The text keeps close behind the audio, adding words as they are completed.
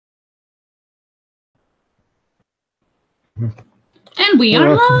And we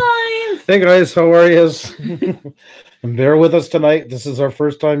are live. Hey guys, how are you? And bear with us tonight. This is our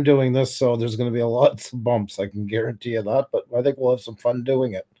first time doing this, so there's going to be a lot of bumps. I can guarantee you that, but I think we'll have some fun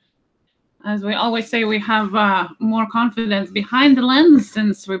doing it. As we always say, we have more confidence behind the lens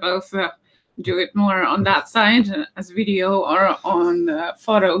since we both do it more on that side as video or on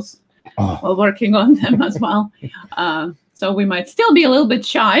photos while working on them as well. So we might still be a little bit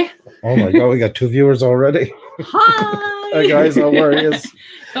shy. Oh my God, we got 2 viewers already. Hi! Hi guys, how are you?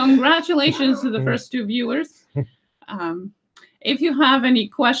 Congratulations to the first 2 viewers. If you have any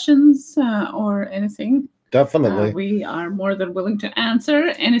questions or anything, definitely, we are more than willing to answer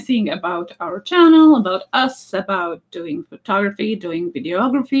anything about our channel, about us, about doing photography, doing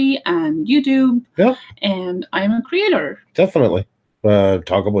videography, and YouTube. Yeah. And I'm a creator. Definitely.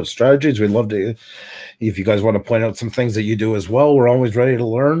 Talk about strategies. We'd love to, if you guys want to point out some things that you do as well, we're always ready to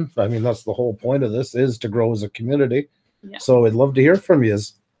learn. I mean, that's the whole point of this, is to grow as a community. Yeah. So we'd love to hear from you.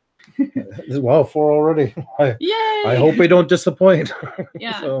 Wow, 4 already. Yay! I hope we don't disappoint.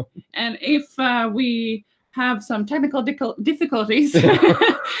 Yeah. So. And if we have some technical difficulties,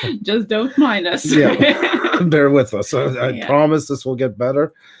 just don't mind us. Yeah. Bear with us. I promise this will get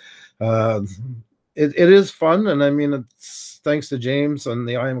better. It is fun, and I mean, it's thanks to James and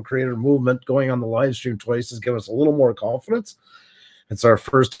the I Am a Creator movement. Going on the live stream twice has given us a little more confidence. It's our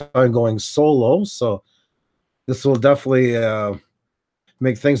first time going solo, so this will definitely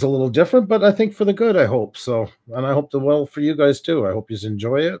make things a little different, but I think for the good, I hope so. And I hope the well for you guys too. I hope you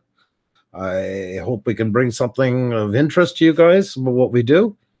enjoy it. I hope we can bring something of interest to you guys about what we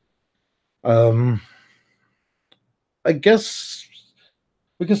do. I guess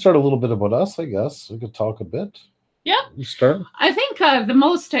we can start a little bit about us, I guess. We could talk a bit. Yeah. You start. I think the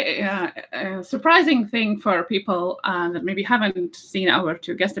most surprising thing for people that maybe haven't seen our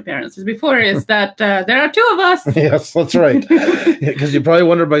 2 guest appearances before is that there are 2 of us. Yes, that's right. Because you probably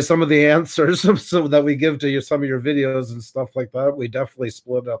wondered by some of the answers so that we give to some of your videos and stuff like that. We definitely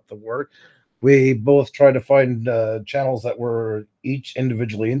split up the work. We both try to find channels that we're each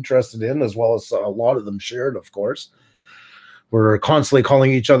individually interested in, as well as a lot of them shared, of course. We're constantly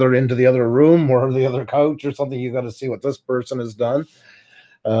calling each other into the other room or the other couch or something. You got to see what this person has done.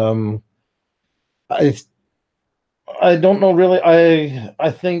 I don't know really.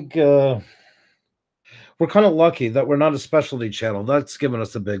 I think we're kind of lucky that we're not a specialty channel. That's given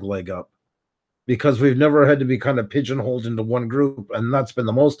us a big leg up, because we've never had to be kind of pigeonholed into one group, and that's been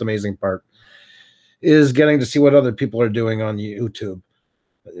the most amazing part, is getting to see what other people are doing on YouTube.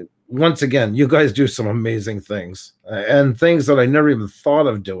 Once again, you guys do some amazing things, and things that I never even thought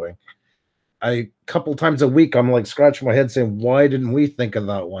of doing. A couple times a week, I'm like scratching my head saying, why didn't we think of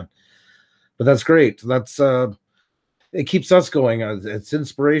that one? But that's great. That's it keeps us going. It's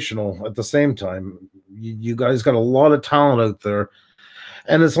inspirational at the same time. You guys got a lot of talent out there,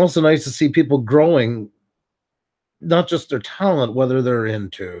 and it's also nice to see people growing, not just their talent, whether they're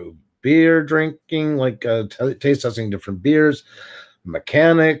into beer drinking, like taste testing different beers,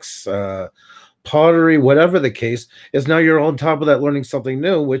 mechanics, pottery, whatever the case is. Now you're on top of that learning something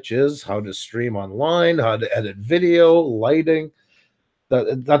new, which is how to stream online, how to edit video, lighting.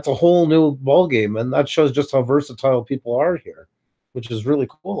 That's a whole new ball game, and that shows just how versatile people are here, which is really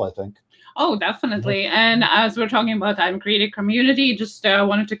cool, I think. Oh, definitely. And as we're talking about I'm Creative Community, just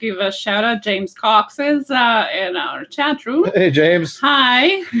wanted to give a shout out. James Cox is in our chat room. Hey, James.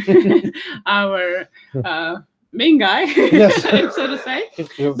 Hi. Our main guy, yes. So to say.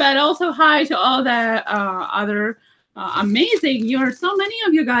 Yes. But also hi to all the other amazing. You're so many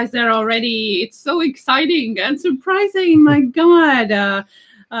of you guys there already. It's so exciting and surprising. My God.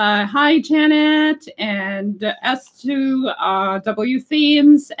 Hi, Janet and S2W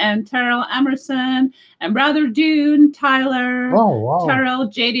Themes and Terrell Emerson and Brother Dune, Tyler, Terrell,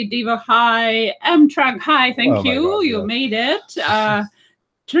 JD Diva, hi, M-Truck, hi, thank you. God, you made it.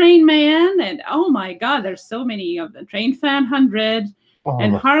 Train Man, and oh my God, there's so many of them. Train Fan 100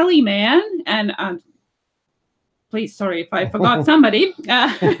 and Harley Man, and please, sorry if I forgot somebody.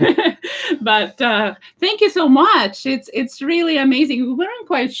 But thank you so much. It's really amazing. We weren't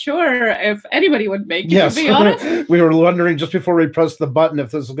quite sure if anybody would make it, yes. To be honest. We were wondering just before we pressed the button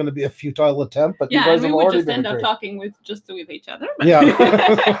if this was going to be a futile attempt. But yeah, you guys and we would just end up talking with each other. But.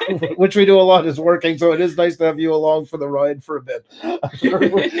 Yeah, which we do a lot, is working. So it is nice to have you along for the ride for a bit.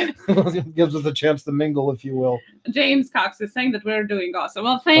 It gives us a chance to mingle, if you will. James Cox is saying that we're doing awesome.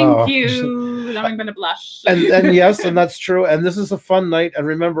 Well, thank you. Now I'm going to blush. And yes, and that's true. And this is a fun night. And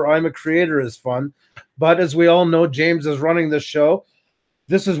remember, I'm a Creator is fun. But as we all know, James is running this show.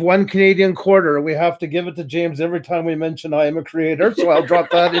 This is 1 Canadian quarter. We have to give it to James every time we mention I Am a Creator. So I'll drop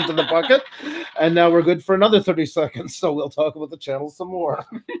that into the bucket. And now we're good for another 30 seconds, so we'll talk about the channel some more.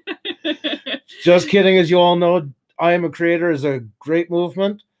 Just kidding. As you all know, I Am a Creator is a great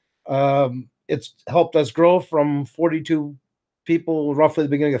movement. It's helped us grow from 42 people roughly at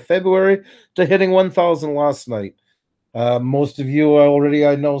the beginning of February to hitting 1,000 last night. Most of you already,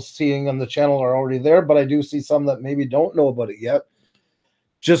 I know, seeing on the channel are already there, but I do see some that maybe don't know about it yet.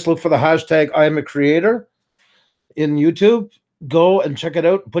 Just look for the hashtag I Am a Creator in YouTube. Go and check it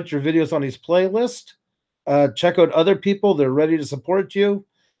out. Put your videos on his playlist. Check out other people. They're ready to support you.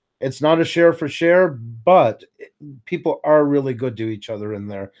 It's not a share for share, but people are really good to each other in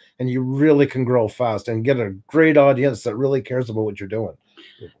there, and you really can grow fast and get a great audience that really cares about what you're doing.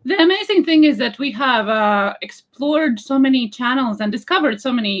 The amazing thing is that we have explored so many channels and discovered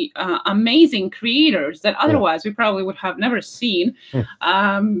so many amazing creators that otherwise we probably would have never seen,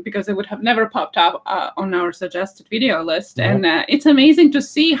 because it would have never popped up on our suggested video list. And it's amazing to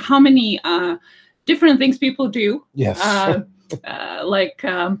see how many different things people do. Yes. Like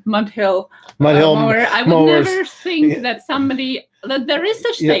Mudhill mower. I would never think that there is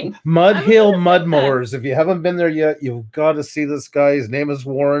such thing. Mudhill mud mowers. If you haven't been there yet, you've got to see this guy. His name is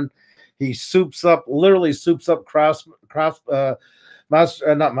Warren. He literally soups up craftsman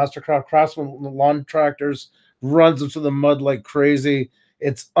lawn tractors, runs into the mud like crazy.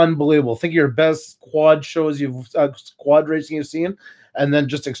 It's unbelievable. Think of your best quad racing you've seen, and then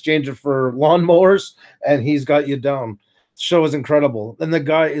just exchange it for lawn mowers, and he's got you down. Show is incredible, and the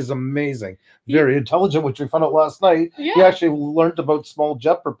guy is amazing, very intelligent, which we found out last night. He actually learned about small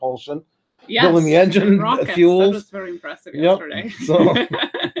jet propulsion, building the engine, fuels. That was very impressive yesterday. So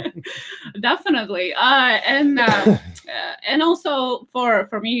definitely, and also for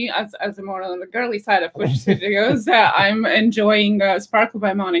me as a more on the girly side of Push videos, I'm enjoying Sparkle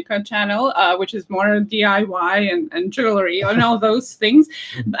by Monica channel, which is more DIY and jewelry and all those things.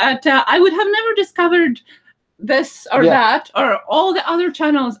 But I would have never discovered this or that or all the other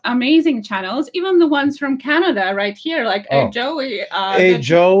channels, amazing channels, even the ones from Canada right here, like Joey.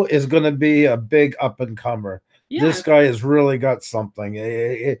 Joe is going to be a big up and comer. This guy has really got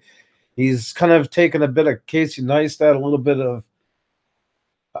something. He's kind of taken a bit of Casey Neistat, a little bit of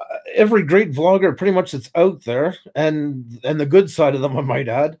every great vlogger pretty much that's out there, and the good side of them, I might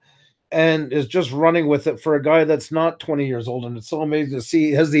add, and is just running with it for a guy that's not 20 years old. And it's so amazing to see.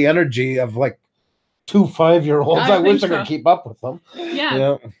 He has the energy of like 2 5-year-olds. I wish I could keep up with them.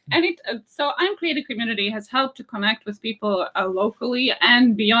 Yeah. And so I'm Creative Community has helped to connect with people locally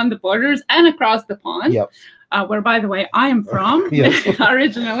and beyond the borders and across the pond. Where, by the way, I am from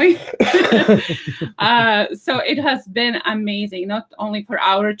originally. So it has been amazing, not only for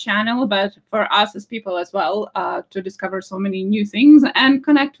our channel, but for us as people as well, to discover so many new things and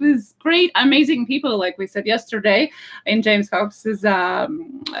connect with great, amazing people. Like we said yesterday in James Cox's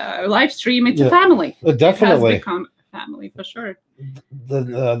live stream, it's a family. Definitely. It has become a family for sure.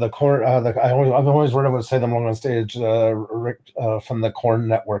 The corn. I've always heard I would say them wrong on stage. Rick from the Corn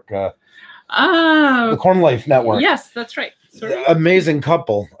Network. The Corn Life Network. Yes, that's right. Sorry. Amazing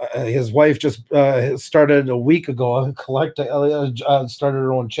couple. His wife just started a week ago. Started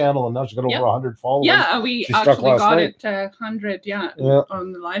her own channel, and now she's got over 100 followers. Yeah, we actually got it 100.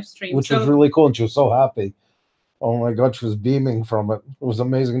 On the live stream, which was really cool, and she was so happy. Oh my God, she was beaming from it. It was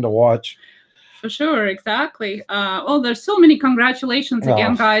amazing to watch. For sure, exactly. Well, there's so many congratulations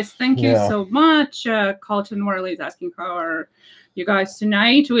again, guys. Thank you so much. Colton Worley is asking how are you guys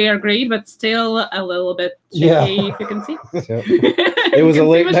tonight. We are great, but still a little bit shaky, if you can see. It was a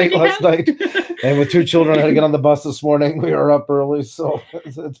late night last night. And with 2 children, I had to get on the bus this morning. We were up early, so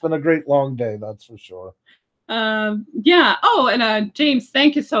it's been a great long day, that's for sure. Oh, and James,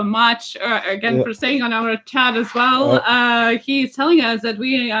 thank you so much again for saying on our chat as well. He's telling us that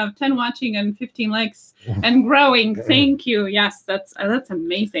we have 10 watching and 15 likes and growing. Thank you. Yes, that's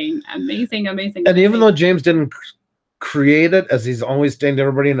amazing. And even though James didn't create it, as he's always saying to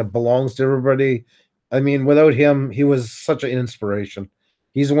everybody, and it belongs to everybody, I mean, without him, he was such an inspiration.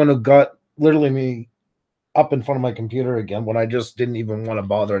 He's the one who got literally me up in front of my computer again when I just didn't even want to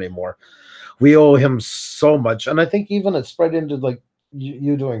bother anymore. We owe him so much, and I think even it spread into like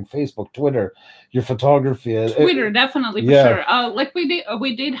you doing Facebook, Twitter, your photography. Twitter, definitely, for sure. Like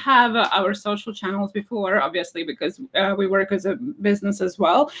we did have our social channels before, obviously, because we work as a business as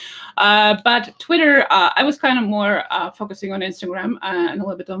well. But Twitter, I was kind of more focusing on Instagram and a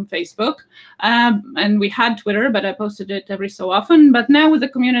little bit on Facebook. And we had Twitter, but I posted it every so often. But now with the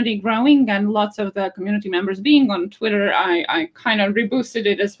community growing and lots of the community members being on Twitter, I kind of reboosted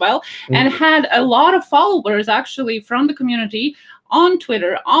it as well and had a lot of followers actually from the community on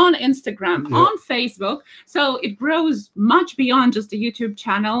Twitter, on Instagram, on Facebook. So it grows much beyond just a YouTube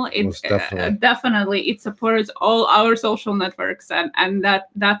channel. It definitely it supports all our social networks, and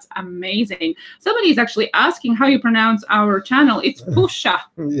that's amazing. Somebody is actually asking how you pronounce our channel. It's Puša.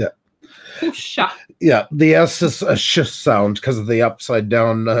 Yeah. Puša. Yeah, the S is a sh sound because of the upside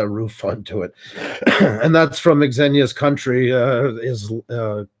down roof onto it. And that's from Xenia's country,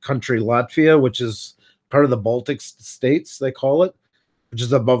 country Latvia, which is part of the Baltic states, they call it, which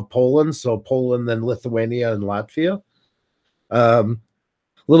is above Poland. So Poland, then Lithuania, and Latvia.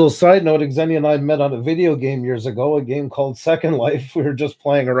 Little side note, Xenia and I met on a video game years ago, a game called Second Life. We were just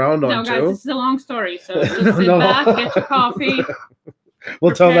playing around on No, guys, too. this is a long story, so just sit back, get your coffee.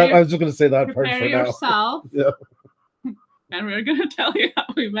 We'll tell that. I was just going to say that part for prepare now. Yourself. Yeah. And we're going to tell you how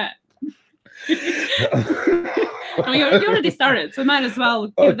we met. I mean, you already started, so might as well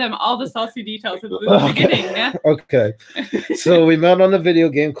give them all the saucy details at the beginning. Yeah. Okay. So we met on a video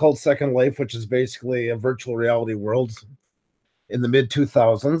game called Second Life, which is basically a virtual reality world in the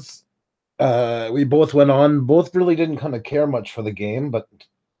mid-2000s. We both went on. Both really didn't kind of care much for the game, but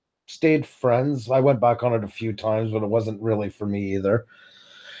stayed friends. I went back on it a few times, but it wasn't really for me either.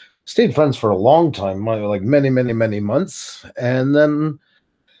 Stayed friends for a long time, like many, many, many months. And then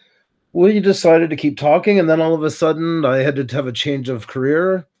we decided to keep talking. And then all of a sudden I had to have a change of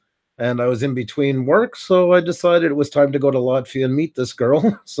career and I was in between work. So I decided it was time to go to Latvia and meet this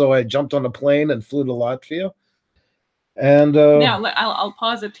girl. So I jumped on a plane and flew to Latvia. And now I'll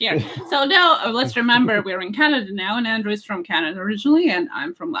pause it here. So now let's remember we're in Canada now, and Andrew is from Canada originally, and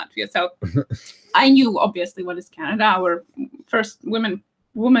I'm from Latvia. So I knew obviously what is Canada. Our first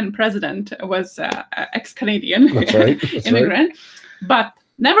woman president was ex-Canadian immigrant. Right. But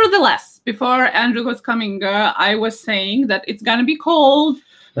nevertheless, before Andrew was coming, I was saying that it's gonna be cold.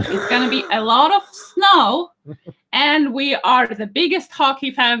 It's gonna be a lot of snow. And we are the biggest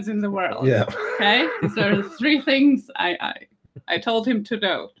hockey fans in the world. Yeah. Okay. These are the three things I told him to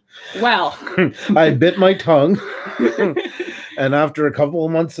know. Well, I bit my tongue. And after a couple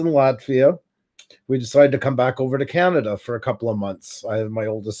of months in Latvia, we decided to come back over to Canada for a couple of months. I have my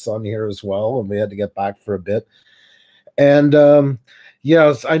oldest son here as well, and we had to get back for a bit. And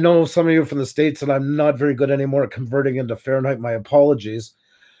yes, I know some of you from the States, and I'm not very good anymore at converting into Fahrenheit. My apologies.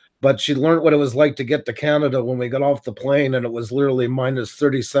 But she learned what it was like to get to Canada when we got off the plane, and it was literally minus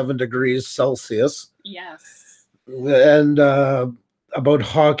 37 degrees Celsius. Yes. And about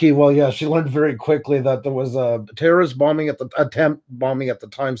hockey, well, yeah, she learned very quickly that there was a terrorist attempt bombing at the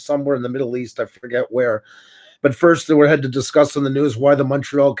time somewhere in the Middle East. I forget where. But first, they had to discuss on the news why the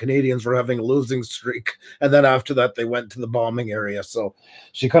Montreal Canadiens were having a losing streak. And then after that, they went to the bombing area. So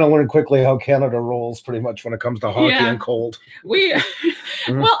she kind of learned quickly how Canada rolls pretty much when it comes to hockey and cold. Well,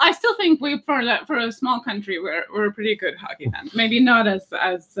 I still think for a small country, we're pretty good hockey fans. Maybe not as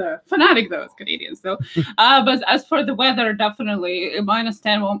fanatic though as Canadians though. But as for the weather, definitely minus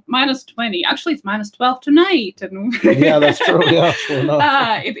 10, well, minus 20. Actually, it's minus 12 tonight. And yeah, that's true. Yeah, sure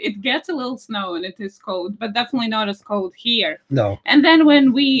enough. It gets a little snow and it is cold, but definitely not as cold here. No. And then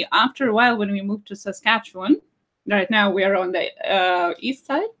after a while, when we moved to Saskatchewan, right now we are on the east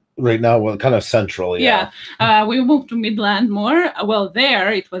side. Right now, we're kind of central. Yeah. We moved to Midland more. Well,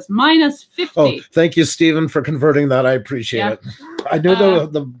 there it was minus 50. Oh, thank you, Stephen, for converting that. I appreciate it. I knew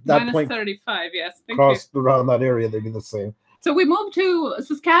that minus point 35. Yes. Crossed around that area, they'd be the same. So we moved to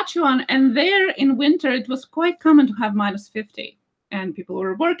Saskatchewan, and there in winter it was quite common to have minus 50. And people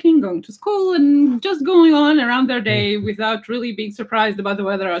were working, going to school, and just going on around their day without really being surprised about the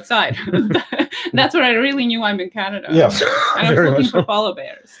weather outside. That's where I really knew I'm in Canada. Yes, and I was looking for polar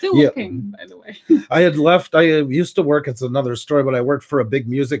bears. Still looking, by the way. I had left. I used to work. It's another story, but I worked for a big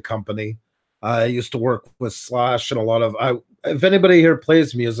music company. I used to work with Slash and a lot of. If anybody here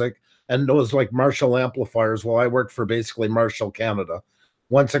plays music and knows like Marshall amplifiers, well, I worked for basically Marshall Canada.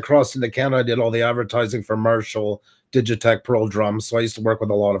 Once I crossed into Canada, I did all the advertising for Marshall, Digitech, Pearl Drums. So I used to work with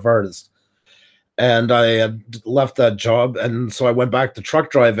a lot of artists. And I had left that job. And so I went back to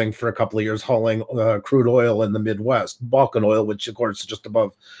truck driving for a couple of years, hauling crude oil in the Midwest, Bakken oil, which of course is just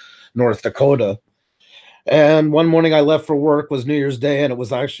above North Dakota. And one morning I left for work, was New Year's Day, and it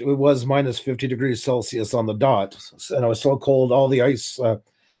was minus 50 degrees Celsius on the dot. And it was so cold, all the ice,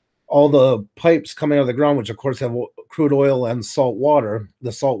 all the pipes coming out of the ground, which of course have crude oil and salt water.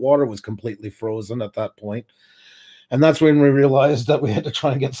 The salt water was completely frozen at that point. And that's when we realized that we had to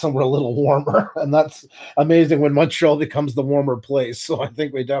try and get somewhere a little warmer. And that's amazing when Montreal becomes the warmer place. So I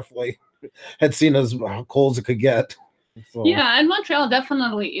think we definitely had seen as cold as it could get. So. Yeah, and Montreal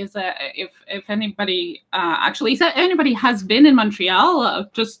definitely is a. If anybody actually, if anybody has been in Montreal,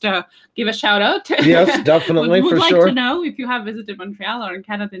 just give a shout out. Yes, definitely, would for like sure. to know if you have visited Montreal or in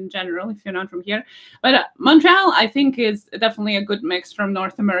Canada in general, if you're not from here. But Montreal, I think, is definitely a good mix from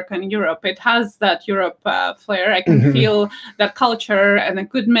North America and Europe. It has that Europe flair. I can feel that culture and a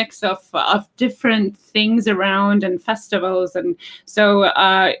good mix of different things around and festivals. And so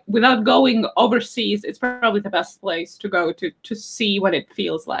without going overseas, it's probably the best place to go to see what it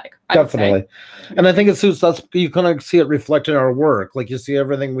feels like. Definitely. And I think it suits us. You kind of see it reflected in our work. Like you see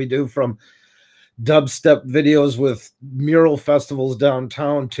everything we do, from dubstep videos with mural festivals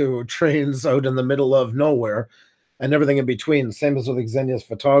downtown to trains out in the middle of nowhere and everything in between. Same as with Xenia's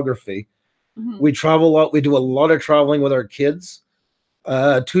photography. We travel a lot. We do a lot of traveling with our kids.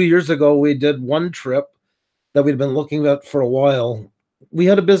 2 years ago, we did one trip that we'd been looking at for a while. We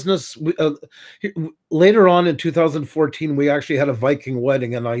had a business. Later on in 2014, we actually had a Viking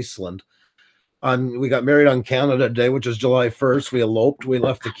wedding in Iceland. We got married on Canada Day, which is July 1st. We eloped. We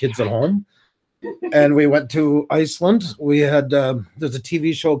left the kids at home, and we went to Iceland. We had there's a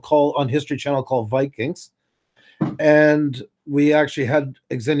TV show on History Channel called Vikings, and we actually had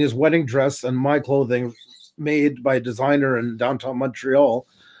Xenia's wedding dress and my clothing made by a designer in downtown Montreal,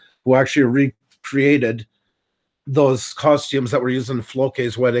 who actually recreated those costumes that were used in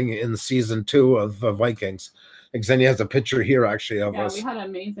Floke's wedding in season 2 of Vikings. Xenia has a picture here actually of us. We had an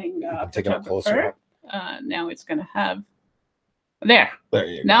amazing take it up closer. Now it's going to have there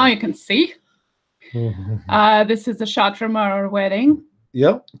you now go. You can see this is a shot from our wedding.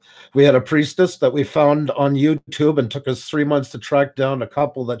 Yep, we had a priestess that we found on YouTube, and took us 3 months to track down a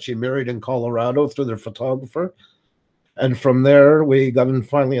couple that she married in Colorado through their photographer, and from there we got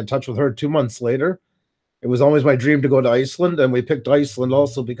finally in touch with her 2 months later. It was always my dream to go to Iceland, and we picked Iceland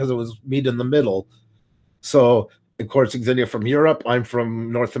also because it was meet in the middle. So, of course, Xenia from Europe, I'm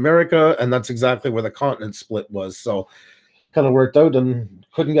from North America, and that's exactly where the continent split was. So, kind of worked out, and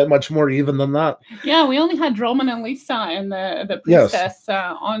couldn't get much more even than that. Yeah, we only had Roman and Lisa and the priestess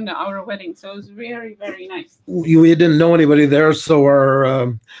on our wedding, so it was very, very nice. We didn't know anybody there, so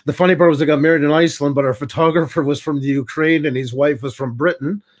our the funny part was they got married in Iceland, but our photographer was from the Ukraine, and his wife was from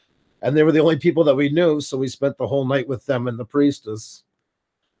Britain. And they were the only people that we knew, so we spent the whole night with them and the priestess.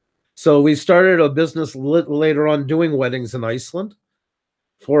 So we started a business later on doing weddings in Iceland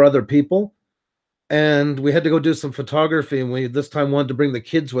for other people. And we had to go do some photography, and we this time wanted to bring the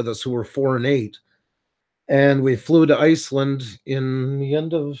kids with us, who were 4 and 8. And we flew to Iceland in the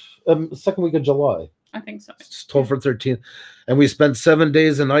end of second week of July. I think so. It's 12th or 13th. And we spent 7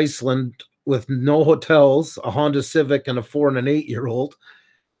 days in Iceland with no hotels, a Honda Civic, and a 4 and an 8-year-old.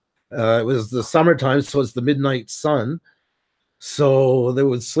 It was the summertime, so it's the midnight sun. So they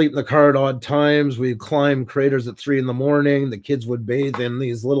would sleep in the car at odd times. We'd climb craters at 3 in the morning. The kids would bathe in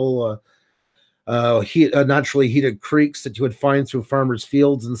these little naturally heated creeks that you would find through farmers'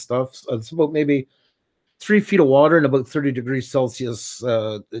 fields and stuff. So it's about maybe 3 feet of water and about 30 degrees Celsius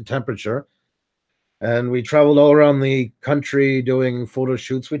temperature. And we traveled all around the country doing photo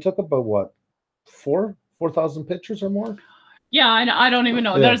shoots. We took about, what, 4,000 pictures or more? Yeah, I don't even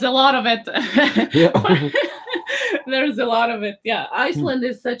know. Yeah. There's a lot of it. Yeah. There's a lot of it. Yeah, Iceland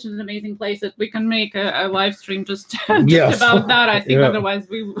is such an amazing place that we can make a live stream just about that. I think otherwise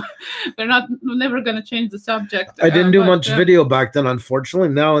we're never going to change the subject. I didn't do much video back then, unfortunately.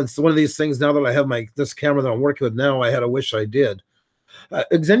 Now it's one of these things. Now that I have this camera that I'm working with now, I wish I did.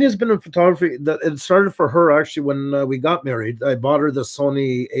 Xenia's been in photography. It started for her actually when we got married. I bought her the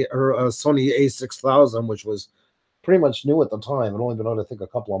Sony A6000, which was pretty much new at the time. It only been out, I think, a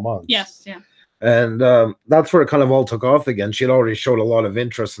couple of months. Yes, yeah. And that's where it kind of all took off again. She had already showed a lot of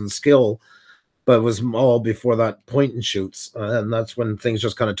interest and skill, but it was all before that point and shoots. And that's when things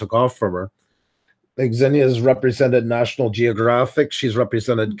just kind of took off from her. Xenia has represented National Geographic. She's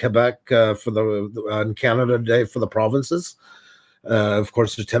represented Quebec on Canada Day for the provinces. Of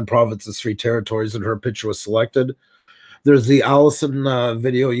course, there's 10 provinces, 3 territories, and her picture was selected. There's the Allison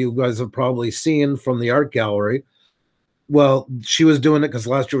video you guys have probably seen from the art gallery. Well, she was doing it because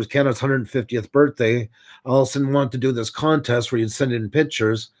last year was Canada's 150th birthday. Allison wanted to do this contest where you'd send in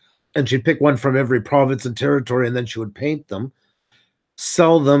pictures, and she'd pick one from every province and territory, and then she would paint them,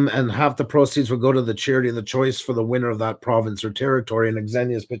 sell them, and half the proceeds would go to the charity of the choice for the winner of that province or territory. And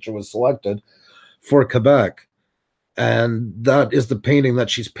Xenia's picture was selected for Quebec. And that is the painting that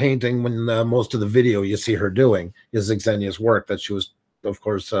she's painting when most of the video you see her doing is Xenia's work that she was of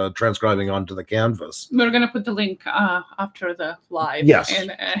course, transcribing onto the canvas. We're going to put the link after the live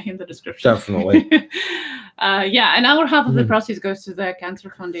in the description. Definitely. Yeah, and our half of the proceeds goes to the Cancer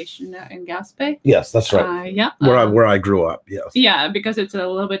Foundation in Gaspé. Yes, that's right. Yeah. Where I grew up, yes. Yeah, because it's a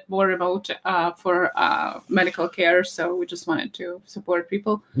little bit more remote for medical care, so we just wanted to support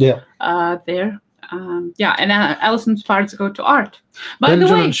people there. Yeah, and Allison's parts go to art. By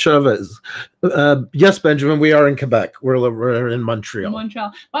Benjamin the way, Chavez. Yes, Benjamin, we are in Quebec. We're in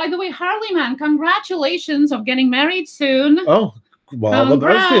Montreal. By the way, Harley Man, congratulations of getting married soon. Oh, well, the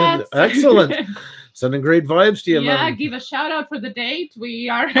best. Excellent. Sending great vibes to you, man. Give a shout out for the date. We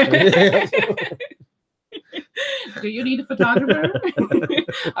are. Do you need a photographer?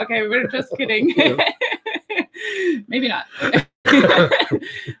 Okay, we're just kidding. Maybe not.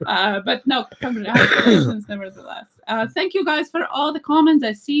 But no, congratulations nevertheless. Thank you guys for all the comments.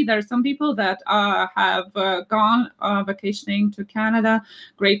 I see there are some people that have gone vacationing to Canada,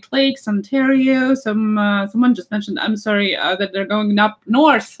 Great Lakes, Ontario. Someone just mentioned, I'm sorry, that they're going up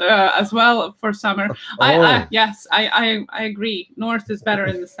north as well for summer. Yes, I agree. North is better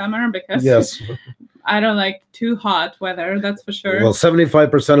in the summer because I don't like too hot weather, that's for sure. Well,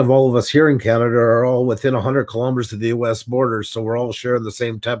 75% of all of us here in Canada are all within 100 kilometers of the U.S. border, so we're all sharing the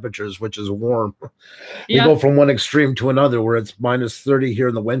same temperatures, which is warm. We go from one extreme to another, where it's minus 30 here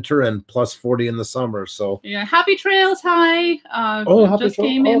in the winter and plus 40 in the summer. So happy trails, hi. Happy just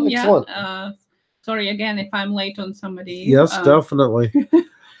came in. Excellent. Sorry again if I'm late on somebody. Yes, definitely.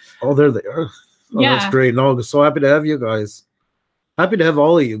 Oh, there they are. Oh, that's great. No, so happy to have you guys. Happy to have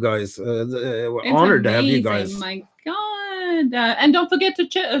all of you guys. Honored to have you guys. My God. And don't forget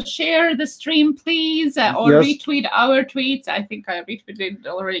to share the stream, please, or retweet our tweets. I think I retweeted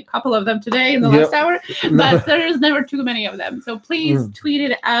already a couple of them today in the last hour, but there is never too many of them. So please tweet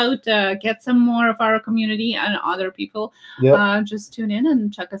it out. Get some more of our community and other people. Just tune in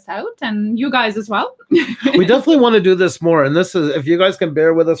and check us out, and you guys as well. We definitely want to do this more. And this is, if you guys can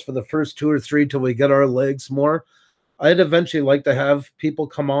bear with us for the first 2 or 3 till we get our legs more. I'd eventually like to have people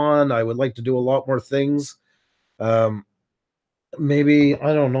come on. I would like to do a lot more things. Maybe,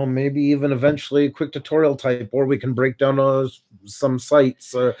 I don't know, maybe even eventually a quick tutorial type, or we can break down some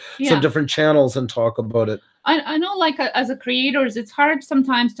sites or some different channels and talk about it. I know, like, as a creators, it's hard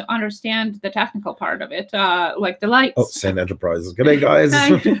sometimes to understand the technical part of it, like the lights. Oh, Sand Enterprises. Good day, guys.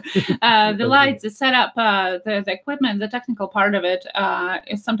 The lights, the setup, the equipment, the technical part of it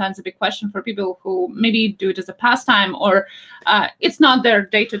is sometimes a big question for people who maybe do it as a pastime, or it's not their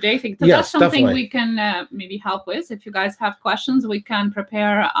day-to-day thing. So that's something we can maybe help with. If you guys have questions, we can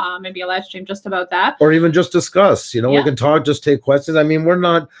prepare maybe a live stream just about that. Or even just discuss, you know, we can talk, just take questions. I mean, we're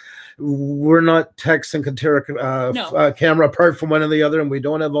not techs and can tear a camera apart from one and the other, and we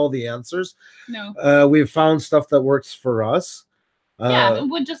don't have all the answers. No. We've found stuff that works for us.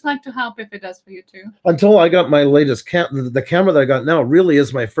 Would just like to help if it does for you too. Until I got my latest the camera that I got now really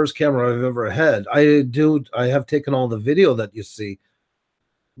is my first camera I've ever had. I have taken all the video that you see,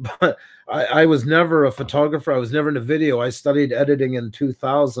 but I was never a photographer. I was never in a video. I studied editing in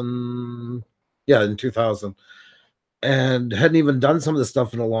 2000. Yeah, in 2000. And hadn't even done some of this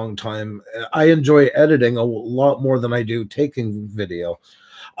stuff in a long time. I enjoy editing a lot more than I do taking video.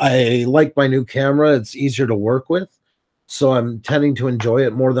 I like my new camera. It's easier to work with. So I'm tending to enjoy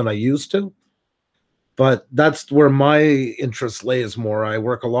it more than I used to. But that's where my interest lays more. I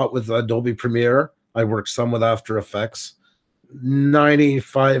work a lot with Adobe Premiere. I work some with After Effects.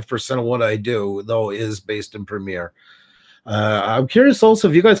 95% of what I do, though, is based in Premiere. I'm curious also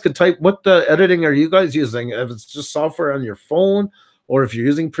if you guys could type what editing are you guys using, if it's just software on your phone, or if you're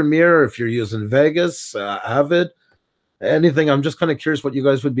using Premiere, or if you're using Vegas, Avid, anything. I'm just kind of curious what you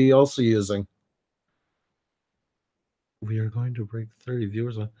guys would be also using. We are going to break 30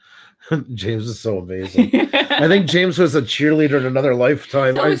 viewers on. James is so amazing. I think James was a cheerleader in another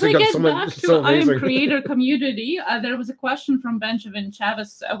lifetime. So if we get back to I Am Creator community, there was a question from Benjamin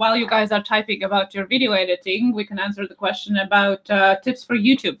Chavez. While you guys are typing about your video editing, we can answer the question about tips for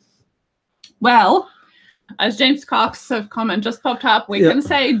YouTube. Well, as James Cox's comment just popped up, we can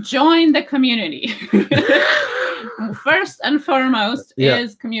say join the community. First and foremost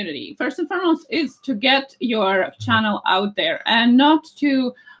is community. First and foremost is to get your channel out there, and not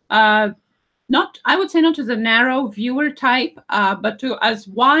to I would say not to the narrow viewer type, but to as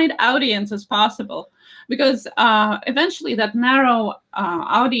wide audience as possible, because eventually that narrow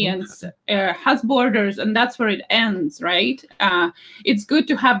audience has borders, and that's where it ends, right? It's good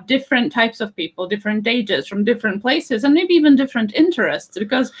to have different types of people, different ages, from different places, and maybe even different interests,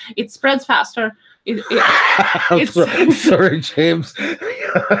 because it spreads faster. Sorry, James.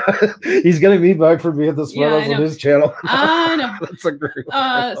 He's getting me back for being the smartest on his channel. I know. That's a great one.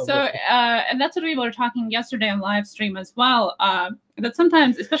 And that's what we were talking yesterday on live stream as well. That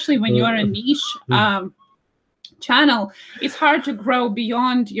sometimes, especially when you are a niche channel, it's hard to grow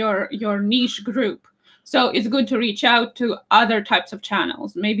beyond your niche group. So it's good to reach out to other types of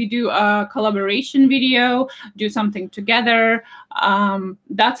channels. Maybe do a collaboration video, do something together.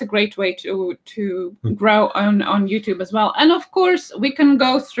 That's a great way to grow on YouTube as well. And of course, we can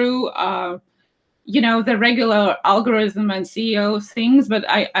go through the regular algorithm and SEO things, but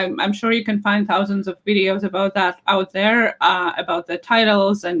I'm sure you can find thousands of videos about that out there, about the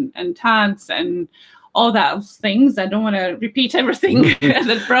titles and tags and all those things. I don't want to repeat everything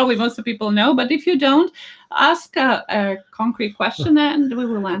that probably most of people know, but if you don't, ask a concrete question and we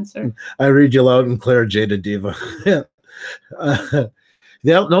will answer. I read you loud and clear, Jada Diva.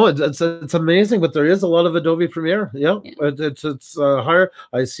 Yeah, no, it's amazing, but there is a lot of Adobe Premiere. Yeah. It's hard.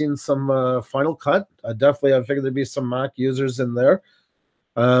 I've seen some Final Cut. I figured there'd be some Mac users in there.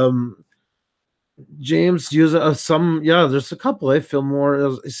 James uses some. Yeah, there's a couple.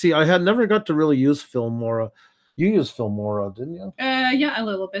 Filmora. See, I had never got to really use Filmora. You use Filmora, didn't you? Yeah, a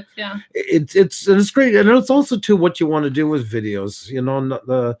little bit. Yeah. It's great, and it's also too what you want to do with videos.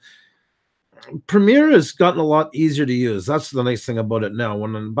 The Premiere has gotten a lot easier to use. That's the nice thing about it now.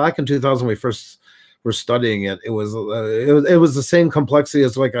 When back in 2000 we first were studying it, it was the same complexity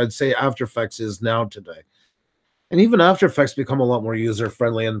as, like, I'd say After Effects is now today. And even After Effects become a lot more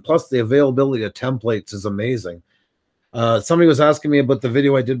user-friendly, and plus the availability of templates is amazing. Somebody was asking me about the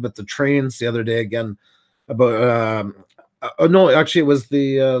video I did with the trains the other day again, about no, actually it was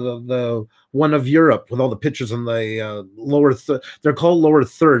the one of Europe with all the pictures in the lower they're called lower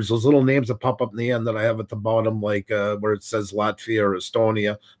thirds, those little names that pop up in the end that I have at the bottom, like where it says Latvia or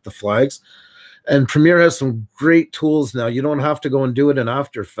Estonia, the flags. And Premiere has some great tools now. You don't have to go and do it in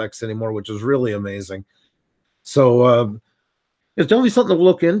After Effects anymore, which is really amazing. So it's definitely something to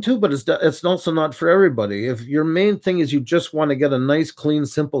look into, but it's also not for everybody. If your main thing is you just want to get a nice, clean,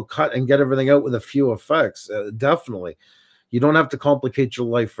 simple cut and get everything out with a few effects, definitely. You don't have to complicate your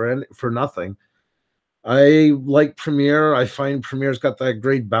life for nothing. I like Premiere. I find Premiere's got that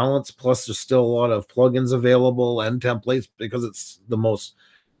great balance. Plus, there's still a lot of plugins available and templates because it's the most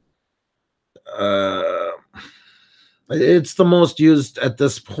used at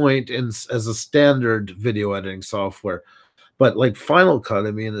this point as a standard video editing software. But like Final Cut,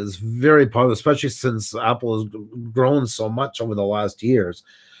 I mean, is very popular, especially since Apple has grown so much over the last years.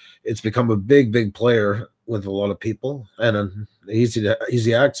 It's become a big, big player with a lot of people, and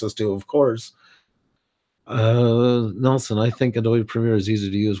easy access to, of course. Nelson, I think Adobe Premiere is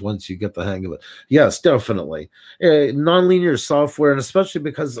easy to use once you get the hang of it. Yes, definitely. Non-linear software, and especially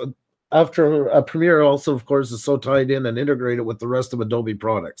because after Premiere also, of course, is so tied in and integrated with the rest of Adobe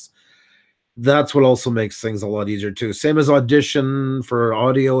products. That's what also makes things a lot easier too. Same as Audition for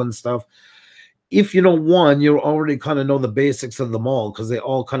audio and stuff. If you know one, you already kind of know the basics of them all because they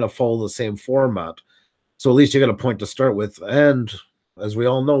all kind of follow the same format. So at least you got a point to start with. And as we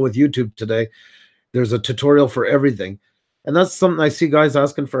all know with YouTube today, there's a tutorial for everything. And that's something I see guys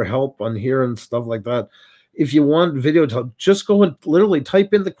asking for help on here and stuff like that. If you want video help, just go and literally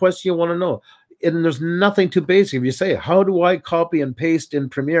type in the question you want to know. And there's nothing too basic. If you say, how do I copy and paste in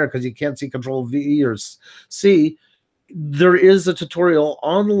Premiere because you can't see Control V or C, there is a tutorial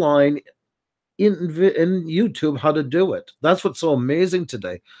online in YouTube how to do it. That's what's so amazing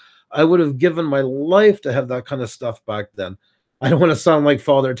today. I would have given my life to have that kind of stuff back then. I don't want to sound like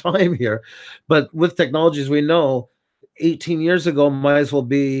Father Time here, but with technologies we know, 18 years ago might as well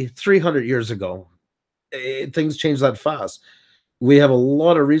be 300 years ago. Things change that fast. We have a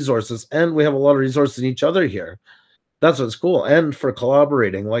lot of resources, and we have a lot of resources in each other here. That's what's cool. And for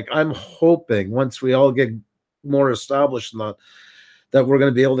collaborating, like I'm hoping once we all get more established in that we're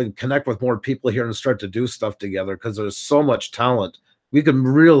going to be able to connect with more people here and start to do stuff together, because there's so much talent. We can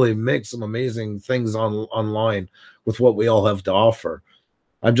really make some amazing things online with what we all have to offer.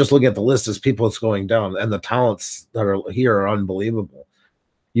 I'm just looking at the list as people it's going down, and the talents that are here are unbelievable.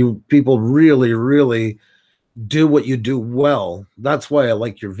 You people really, really do what you do well. That's why I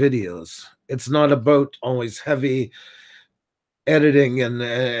like your videos. It's not about always heavy editing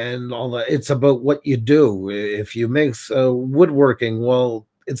and all that. It's about what you do. If you make woodworking, well,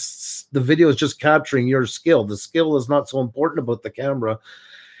 it's the video is just capturing your skill. The skill is not so important about the camera.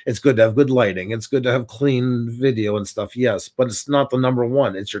 It's good to have good lighting. It's good to have clean video and stuff, yes, but it's not the number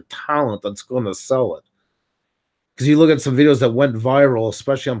one. It's your talent that's going to sell it. Because you look at some videos that went viral,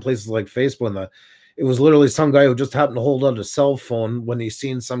 especially on places like Facebook, It was literally some guy who just happened to hold out a cell phone when he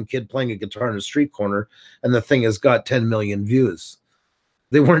seen some kid playing a guitar in a street corner, and the thing has got 10 million views.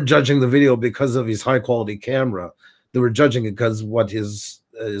 They weren't judging the video because of his high quality camera. They were judging it because what his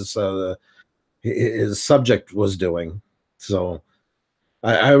subject was doing. So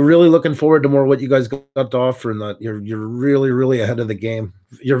I'm really looking forward to more what you guys got to offer, and that you're really, really ahead of the game.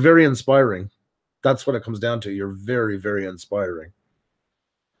 You're very inspiring. That's what it comes down to. You're very, very inspiring.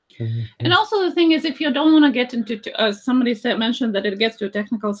 And also the thing is, if you don't want to get into, somebody mentioned that it gets too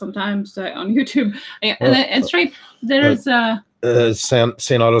technical sometimes on YouTube. And it's right. There's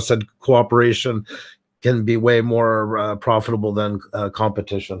Saint Otto said cooperation can be way more profitable than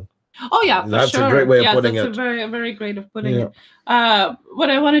competition. Oh yeah, that's sure. a great way of putting it. That's a very, very great of putting it. What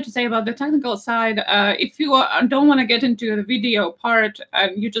I wanted to say about the technical side, if you don't want to get into the video part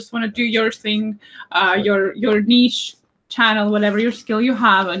and you just want to do your thing, your niche channel, whatever your skill you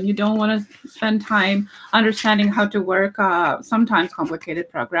have, and you don't want to spend time understanding how to work sometimes complicated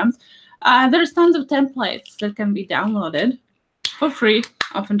programs, there's tons of templates that can be downloaded for free,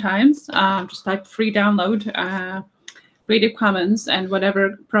 oftentimes. Just type free download Creative Commons and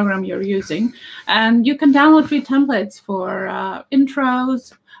whatever program you're using, and you can download free templates for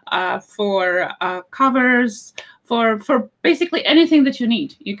intros, for covers, for basically anything that you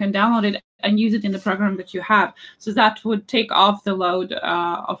need. You can download it and use it in the program that you have. So that would take off the load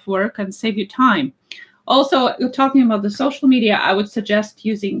of work and save you time. Also, talking about the social media, I would suggest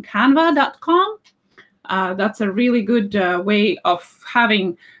using canva.com. That's a really good way of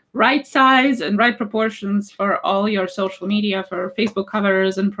having right size and right proportions for all your social media, for Facebook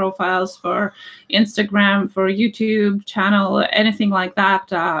covers and profiles, for Instagram, for YouTube channel, anything like that.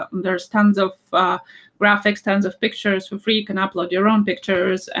 There's tons of graphics, tons of pictures for free. You can upload your own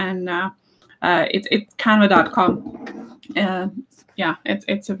pictures, and it's canva.com. Yeah,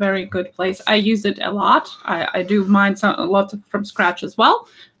 it's a very good place. I use it a lot. I do mine a lot from scratch as well,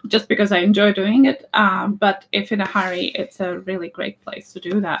 just because I enjoy doing it. But if in a hurry, it's a really great place to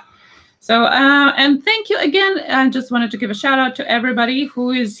do that. So, and thank you again. I just wanted to give a shout out to everybody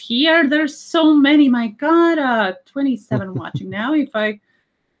who is here. There's so many, my God, 27 watching now. If I,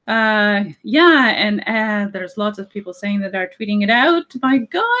 yeah, and there's lots of people saying that they're tweeting it out. My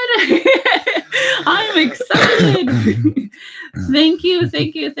God, I'm excited. Thank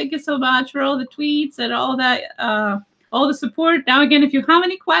you so much for all the tweets and all that. All the support. Now, again, if you have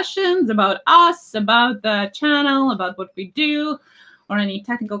any questions about us, about the channel, about what we do, or any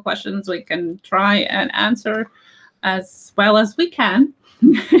technical questions, we can try and answer as well as we can.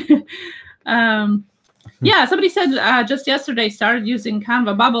 Yeah, somebody said just yesterday started using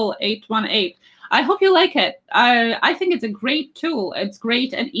Canva Bubble 818. I hope you like it. I think it's a great tool. It's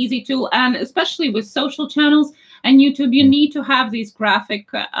great and easy tool, and especially with social channels and YouTube, you need to have these graphic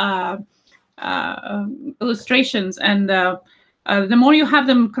illustrations, and the more you have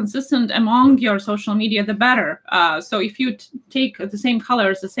them consistent among your social media, the better. So if you take the same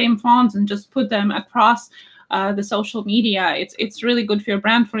colors, the same fonts, and just put them across the social media, it's really good for your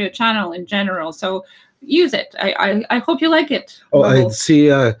brand, for your channel in general. So use it. I hope you like it. Oh, I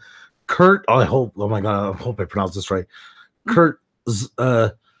see. Kurt, I hope. Oh my God, I hope I pronounced this right. Kurt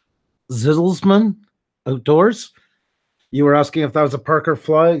Zizzlesman Outdoors. You were asking if that was a Parker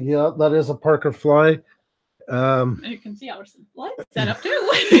fly. Yeah, that is a Parker fly. You can see our lights set up too.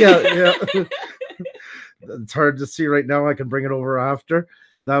 Yeah. It's hard to see right now. I can bring it over after.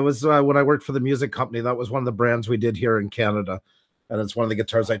 That was when I worked for the music company. That was one of the brands we did here in Canada, and it's one of the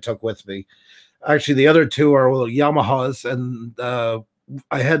guitars I took with me. Actually, the other two are Yamahas, and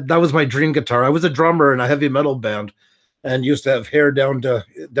that was my dream guitar. I was a drummer in a heavy metal band, and used to have hair down to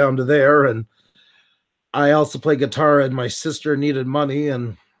there. And I also play guitar, and my sister needed money,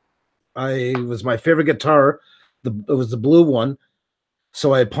 and it was my favorite guitar. It was the blue one.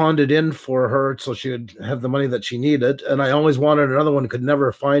 So I pawned it in for her so she would have the money that she needed. And I always wanted another one, could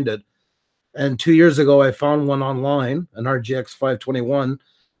never find it. And 2 years ago, I found one online, an RGX 521,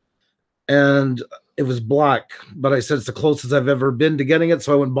 and it was black. But I said it's the closest I've ever been to getting it.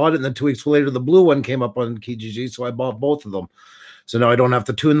 So I went and bought it. And then 2 weeks later, the blue one came up on Kijiji. So I bought both of them. So now I don't have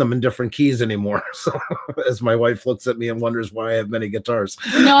to tune them in different keys anymore. So as my wife looks at me and wonders why I have many guitars.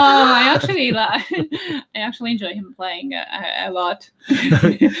 No, I actually enjoy him playing a lot.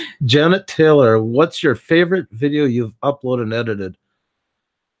 Janet Taylor, what's your favorite video you've uploaded and edited?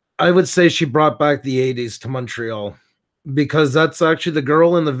 I would say she brought back the 80s to Montreal, because that's actually the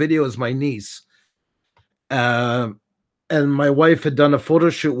girl in the video is my niece. And my wife had done a photo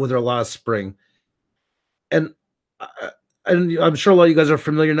shoot with her last spring. And I'm sure a lot of you guys are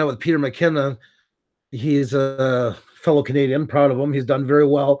familiar now with Peter McKenna. He's a fellow Canadian, proud of him. He's done very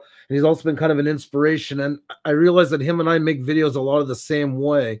well. And he's also been kind of an inspiration. And I realized that him and I make videos a lot of the same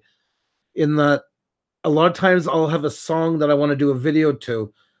way, in that a lot of times I'll have a song that I want to do a video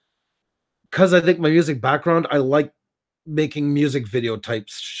to. Because I think my music background, I like making music video type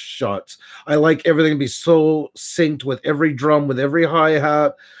shots. I like everything to be so synced with every drum, with every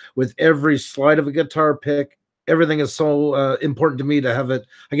hi-hat, with every slide of a guitar pick. Everything is so important to me to have it.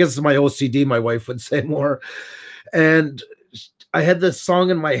 I guess it's my OCD, my wife would say more. And I had this song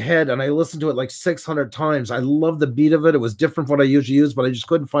in my head and I listened to it like 600 times. I love the beat of it. It was different from what I usually use, but I just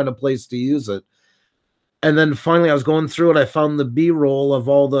couldn't find a place to use it. And then finally I was going through it. I found the B-roll of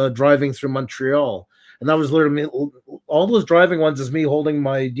all the driving through Montreal. And that was literally all those driving ones is me holding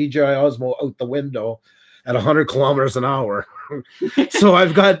my DJI Osmo out the window at 100 kilometers an hour. So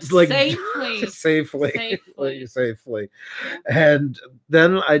I've got like safely. And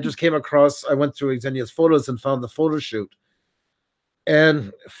then I just came across, I went through Xenia's photos and found the photo shoot.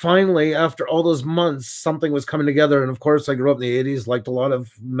 And finally, after all those months, something was coming together. And of course, I grew up in the 80s, liked a lot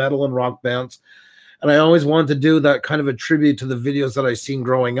of metal and rock bands. And I always wanted to do that kind of a tribute to the videos that I seen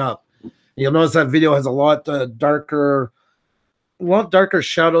growing up. You'll notice that video has a lot darker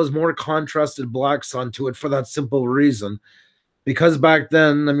shadows, more contrasted blacks onto it for that simple reason. Because back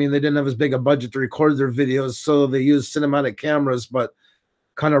then, I mean, they didn't have as big a budget to record their videos, so they used cinematic cameras, but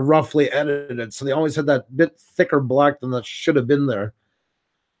kind of roughly edited it. So they always had that bit thicker black than that should have been there.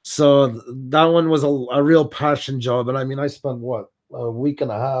 So that one was a real passion job. And I mean, I spent, what, a week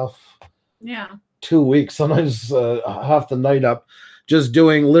and a half? Yeah. 2 weeks, sometimes half the night up, just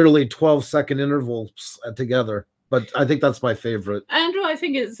doing literally 12-second intervals together. But I think that's my favorite. Andrew, I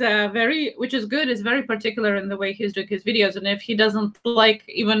think is which is good, is very particular in the way he's doing his videos. And if he doesn't like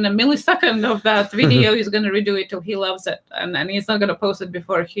even a millisecond of that video, he's going to redo it till he loves it. And he's not going to post it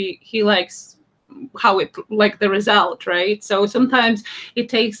before he likes how it, like the result, right? So sometimes it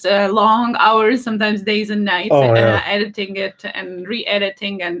takes long hours, sometimes days and nights, editing it and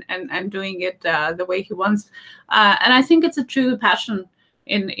re-editing and doing it the way he wants. And I think it's a true passion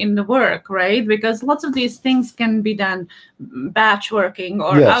in the work, right? Because lots of these things can be done batch working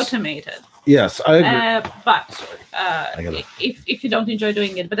or automated. Yes, I agree. But if you don't enjoy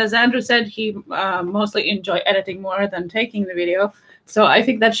doing it, but as Andrew said, he mostly enjoy editing more than taking the video. So I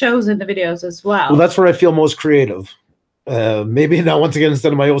think that shows in the videos as well. Well, that's where I feel most creative. Maybe now, once again,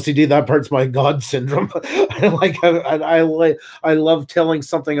 instead of my OCD, that part's my God syndrome. I love telling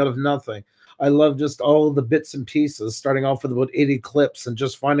something out of nothing. I love just all of the bits and pieces, starting off with about 80 clips and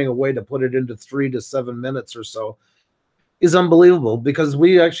just finding a way to put it into 3 to 7 minutes or so is unbelievable, because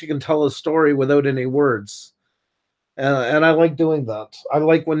we actually can tell a story without any words. And I like doing that. I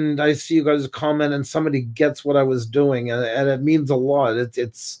like when I see you guys comment and somebody gets what I was doing, and it means a lot.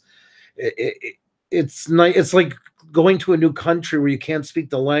 It's nice. It's like going to a new country where you can't speak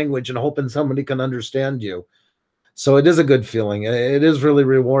the language and hoping somebody can understand you. So it is a good feeling. It is really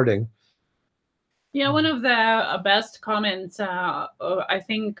rewarding. Yeah, one of the best comments, I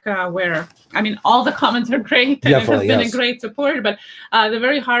think, where, I mean, all the comments are great, and it has been a great support, but the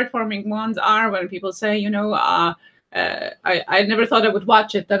very heartwarming ones are when people say, you know, I never thought I would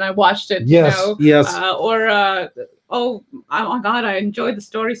watch it, then I watched it, you know? Oh my God, I enjoyed the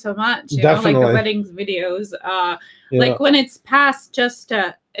story so much, you know, like the weddings videos, like when it's past just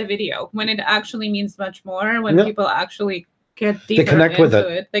a video, when it actually means much more, when people actually get deeper into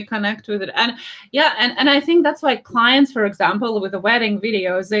it. They connect with it. And and I think that's why clients, for example, with the wedding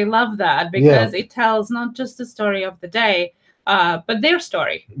videos, they love that, because it tells not just the story of the day, but their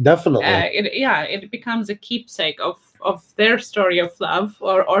story. Definitely. It becomes a keepsake of their story of love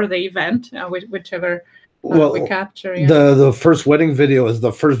or the event, whichever we capture. The first wedding video is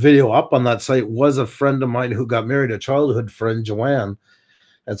the first video up on that site was a friend of mine who got married, a childhood friend, Joanne.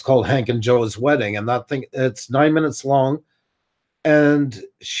 It's called Hank and Joe's Wedding, and that thing, it's 9 minutes long. And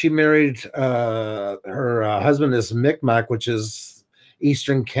she married her husband is Micmac, which is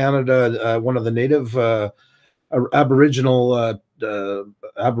Eastern Canada, one of the native Aboriginals.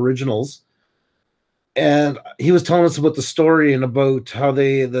 And he was telling us about the story and about how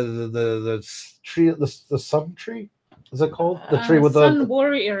they the tree, the sun tree, is it called? The tree with Sun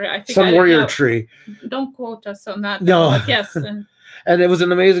Warrior, I think. Sun Warrior tree. Don't quote us on that. No. But yes. And it was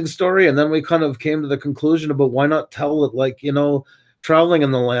an amazing story. And then we kind of came to the conclusion about why not tell it, like, you know, traveling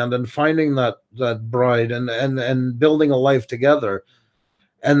in the land and finding that bride and building a life together.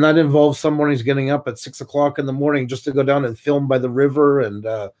 And that involves some mornings getting up at 6 o'clock in the morning just to go down and film by the river, and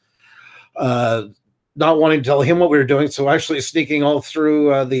not wanting to tell him what we were doing. So actually sneaking all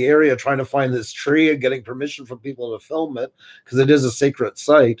through the area, trying to find this tree and getting permission from people to film it, because it is a sacred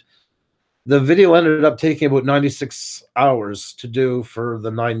site. The video ended up taking about 96 hours to do for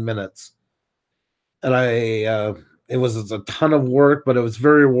the 9 minutes. And it was a ton of work, but it was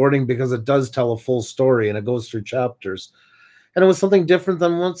very rewarding because it does tell a full story and it goes through chapters. And it was something different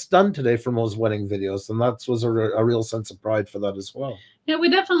than what's done today for most wedding videos. And that was a real sense of pride for that as well. Yeah, we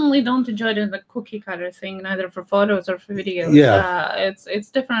definitely don't enjoy the cookie cutter thing, neither for photos or for videos. Yeah. It's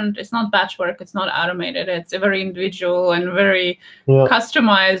different. It's not batch work. It's not automated. It's a very individual and very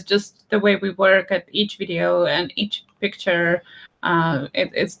customized, just the way we work at each video and each picture.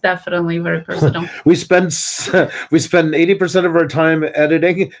 It's definitely very personal. we spend 80% of our time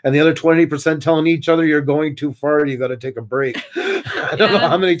editing and the other 20% telling each other you're going too far, you got to take a break. I don't know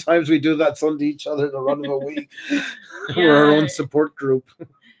how many times we do that to each other in the run of a week. We're our own support group.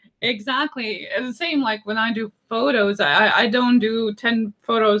 Exactly. The same like when I do photos, I don't do 10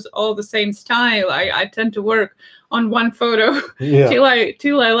 photos all the same style. I tend to work on one photo till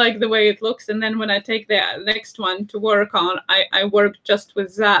I like the way it looks, and then when I take the next one to work on, I work just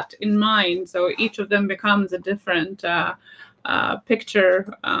with that in mind. So each of them becomes a different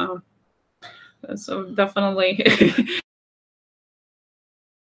picture. So definitely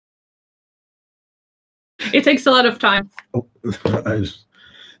it takes a lot of time. Oh, I'm just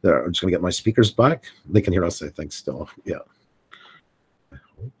going to get my speakers back. They can hear us, I think, still. Yeah.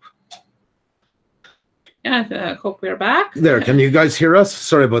 Yeah, I hope we're back. There, can you guys hear us?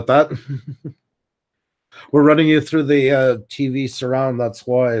 Sorry about that. We're running you through the TV surround, that's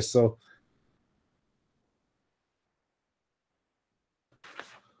why. So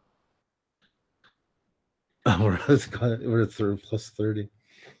we're through plus 30.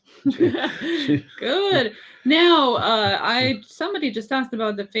 Good. Now, somebody just asked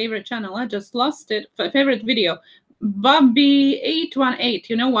about the favorite channel. I just lost it. Favorite video. Bobby818.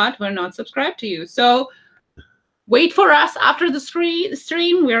 You know what? We're not subscribed to you. So wait for us after the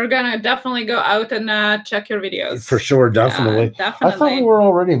stream. We're gonna definitely go out and check your videos. For sure, definitely. Definitely. I thought we were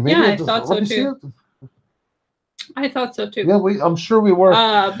already. Maybe I thought so too. I thought so too. Yeah, I'm sure we were.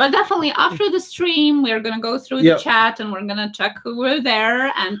 But definitely after the stream, we're gonna go through the chat and we're gonna check who were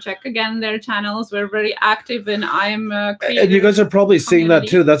there and check again their channels. We're very active and I'm and you guys are probably seeing that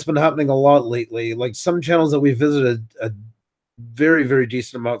too. That's been happening a lot lately. Like some channels that we visited a very, very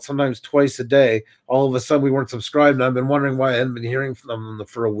decent amount, sometimes twice a day. All of a sudden we weren't subscribed, and I've been wondering why I hadn't been hearing from them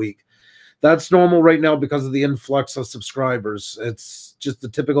for a week. That's normal right now because of the influx of subscribers. It's just the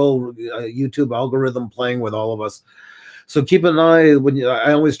typical YouTube algorithm playing with all of us. So keep an eye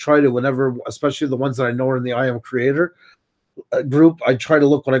I always try to, whenever, especially the ones that I know are in the I Am Creator group, I try to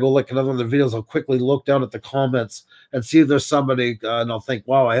look when I go like another one of the videos. I'll quickly look down at the comments and see if there's somebody, and I'll think,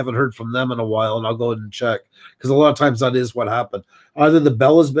 wow, I haven't heard from them in a while, and I'll go ahead and check, because a lot of times that is what happened. Either the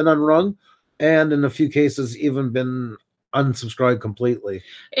bell has been unrung, and in a few cases even been unsubscribe completely.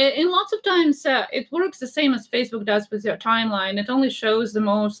 In lots of times it works the same as Facebook does with your timeline. It only shows the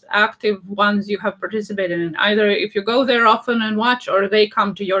most active ones you have participated in, either if you go there often and watch, or they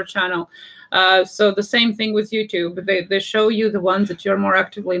come to your channel. So the same thing with YouTube. They show you the ones that you're more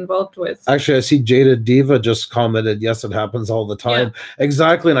actively involved with. Actually, I see Jada Diva just commented, yes, it happens all the time. Yeah.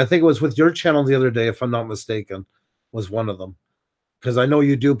 Exactly. And I think it was with your channel the other day, if I'm not mistaken, was one of them. Because I know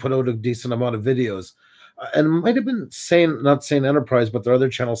you do put out a decent amount of videos. And it might have been not Sane Enterprise, but their other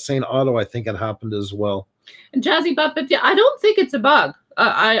channel, Sane Auto, I think it happened as well. And Jazzy Puppet, yeah, I don't think it's a bug. It's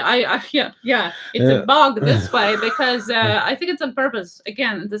a bug this way because I think it's on purpose.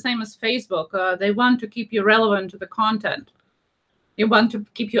 Again, the same as Facebook. They want to keep you relevant to the content. You want to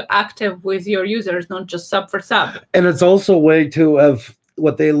keep you active with your users, not just sub for sub. And it's also a way to have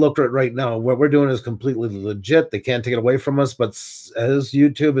what they look at right now. What we're doing is completely legit. They can't take it away from us. But as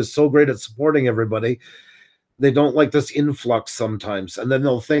YouTube is so great at supporting everybody, they don't like this influx sometimes. And then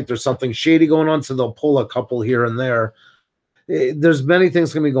they'll think there's something shady going on, so they'll pull a couple here and there. There's many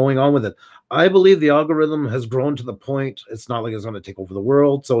things going to be going on with it. I believe the algorithm has grown to the point, it's not like it's going to take over the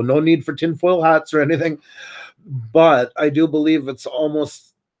world, so no need for tinfoil hats or anything. But I do believe it's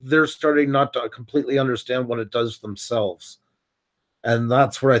almost, they're starting not to completely understand what it does themselves. And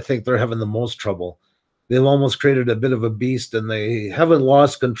that's where I think they're having the most trouble. They've almost created a bit of a beast, and they haven't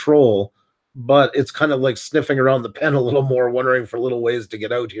lost control, but it's kind of like sniffing around the pen a little more, wondering for little ways to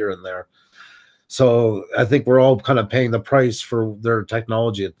get out here and there. So I think we're all kind of paying the price for their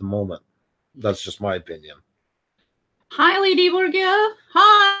technology at the moment. That's just my opinion. Hi, Lady Borgia.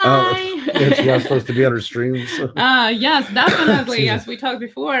 Hi. She asked us to be on her streams. Yes, definitely. As we talked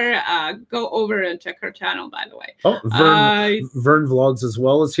before, go over and check her channel, by the way. Oh, Vern Vlogs as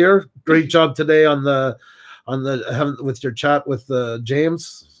well is here. Great job today on the with your chat with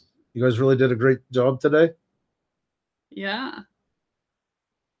James. You guys really did a great job today. Yeah.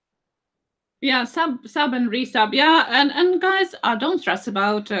 Yeah, sub and resub. Yeah, and guys, don't stress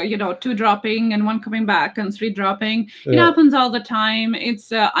about 2 dropping and 1 coming back and 3 dropping. It happens all the time.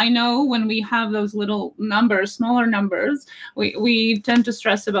 It's I know when we have those little numbers, smaller numbers, we tend to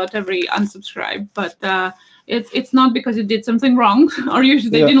stress about every unsubscribe, but it's not because you did something wrong or they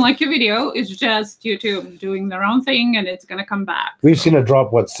didn't like your video. It's just YouTube doing their own thing, and it's gonna come back. We've seen it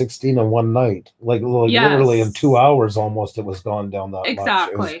drop 16 in one night, like literally in 2 hours almost. It was gone down that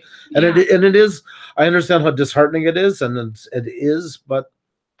much. And it is. I understand how disheartening it is, and it is. But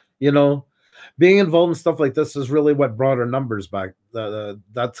being involved in stuff like this is really what brought our numbers back.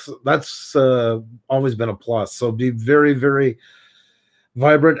 That's always been a plus. So be very, very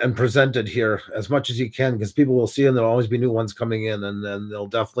vibrant and presented here as much as you can, because people will see, and there'll always be new ones coming in, and then they'll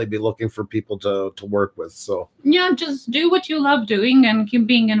definitely be looking for people to work with. So yeah, just do what you love doing and keep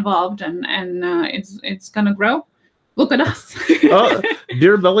being involved, and it's gonna grow. Look at us.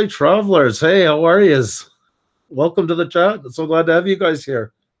 Dear Belly Travelers, hey, how are you? Welcome to the chat. So glad to have you guys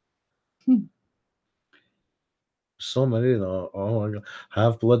here. So many though. Oh my God,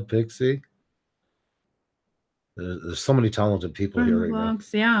 Half-Blood Pixie. There's so many talented people here right now.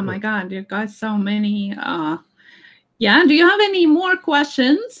 Yeah, my God, you guys, so many. Yeah, do you have any more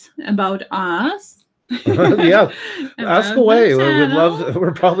questions about us? Yeah, ask away. We would love.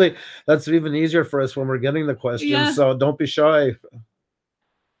 We're probably, that's even easier for us when we're getting the questions. So don't be shy.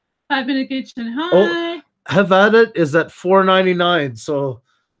 5-Minute Kitchen. Hi. Oh, have at it is at $4.99. So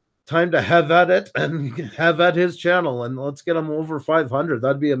time to have at it and have at his channel, and let's get him over 500.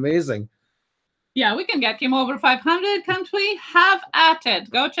 That'd be amazing. Yeah, we can get him over 500, can't we? Have at it.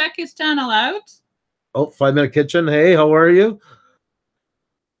 Go check his channel out. Oh, 5-Minute Kitchen. Hey, how are you?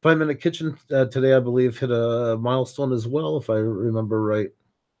 5-Minute Kitchen today, I believe, hit a milestone as well, if I remember right.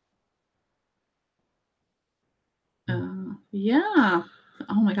 Yeah.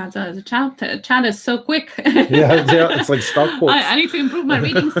 Oh my God, the chat is so quick. yeah, it's like stock quotes. I need to improve my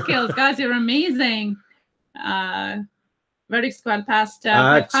reading skills. Guys, you're amazing. Verdict Squad passed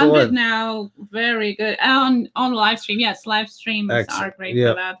 500 now. Very good. On live stream. Yes, live streams are great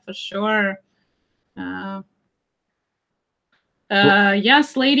for that, for sure.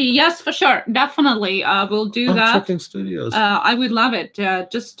 Yes, lady. Yes, for sure. Definitely. We'll do that. Checking studios. I would love it.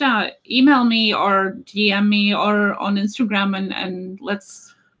 Just email me or DM me or on Instagram, and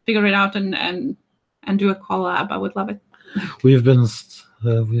let's figure it out and do a collab. I would love it. We've been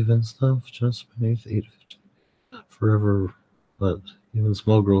stuff just beneath 850 forever, but even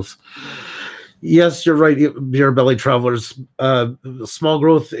small growth. Yes, you're right, Dear Belly Travelers. Small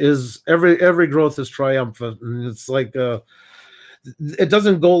growth is every growth is triumphant, and it's like it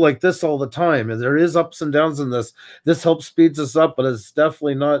doesn't go like this all the time, and there is ups and downs in this. This helps speeds us up, but it's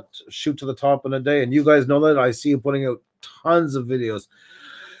definitely not shoot to the top in a day. And you guys know that. I see you putting out tons of videos.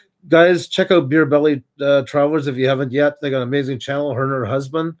 Guys, check out Beer Belly Travelers if you haven't yet. They got an amazing channel. Her and her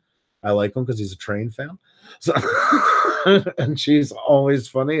husband. I like him because he's a train fan. So, and she's always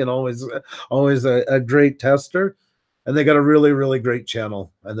funny and always a great tester. And they got a really, really great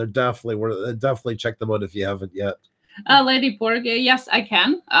channel. And they're definitely check them out if you haven't yet. Lady Borg, yes, I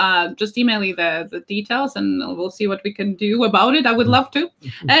can. Just email me the details, and we'll see what we can do about it. I would love to.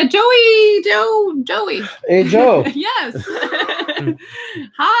 Joey. Hey, Joe. Yes.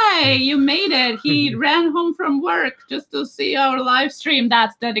 Hi, you made it. He ran home from work just to see our live stream.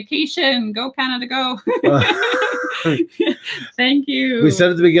 That's dedication. Go Canada, go. Thank you. We said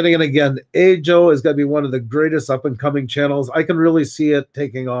at the beginning and again, Joe is going to be one of the greatest up-and-coming channels. I can really see it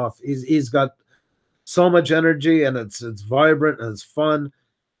taking off. He's got so much energy, and it's vibrant and it's fun.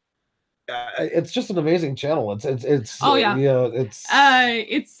 It's just an amazing channel. It's oh yeah,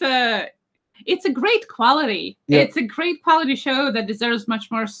 it's a great quality. Yeah. It's a great quality show that deserves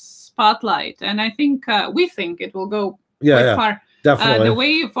much more spotlight, and I think we think it will go quite far. Definitely. The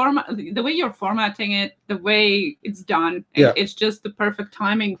way you're formatting it, the way it's done, it's just the perfect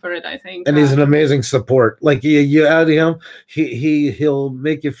timing for it, I think. And he's an amazing support. Like you add him, he'll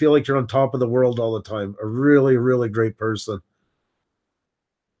make you feel like you're on top of the world all the time. A really, really great person.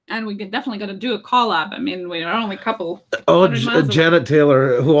 And we definitely got to do a collab. I mean, we're only a couple. Oh, Janet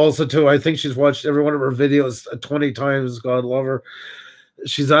Taylor, who also too, I think she's watched every one of her videos 20 times. God love her.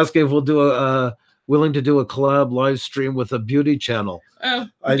 She's asking if we'll do willing to do a collab live stream with a beauty channel. Oh,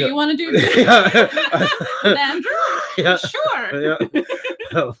 do you want to do that? With Andrew? Yeah. Sure.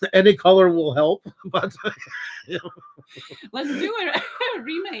 Yeah. Any color will help. But let's do a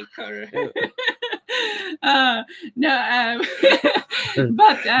remake. Or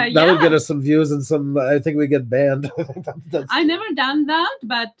but that would get us some views and some. I think we get banned. I never done that,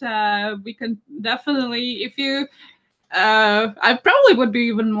 but we can definitely, if you. I probably would be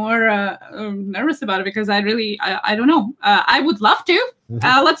even more nervous about it because I don't know. I would love to.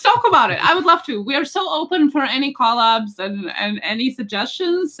 Let's talk about it. I would love to. We are so open for any collabs and any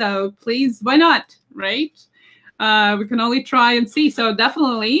suggestions. So please, why not? Right? We can only try and see. So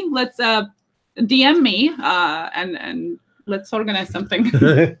definitely, let's DM me and let's organize something.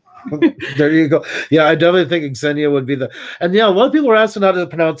 There you go. Yeah, I definitely think Xenia would be and yeah, a lot of people are asking how to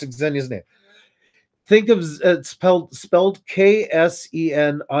pronounce Xenia's name. Think of it's spelled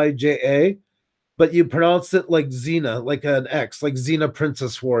Ksenija, but you pronounce it like Xena, like an X, like Xena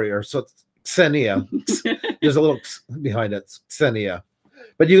Princess Warrior. So it's Xenia. There's a little behind it, Xenia.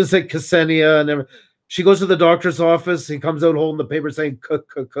 But you can say Ksenia and everything. She goes to the doctor's office. He comes out holding the paper saying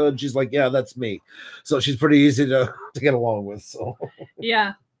and she's like, yeah, that's me. So she's pretty easy to get along with. So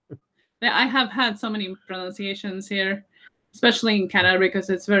yeah. I have had so many pronunciations here, especially in Canada because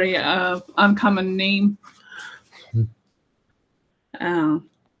it's very uncommon name.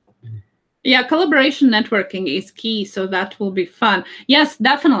 Yeah, collaboration networking is key, so that will be fun. Yes,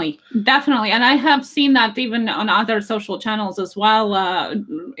 definitely. And I have seen that even on other social channels as well.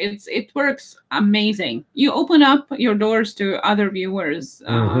 It works amazing. You open up your doors to other viewers,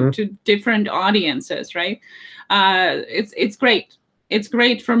 to different audiences, right? It's great. It's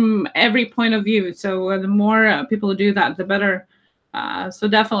great from every point of view. So the more people do that, the better. So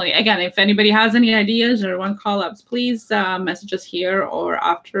definitely, again, if anybody has any ideas or want call-ups, please message us here or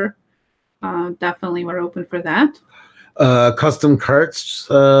after. Definitely, we're open for that. Custom Carts,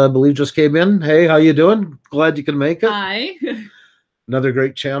 I believe, just came in. Hey, how you doing? Glad you can make it. Hi. Another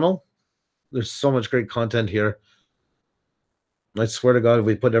great channel. There's so much great content here. I swear to God, if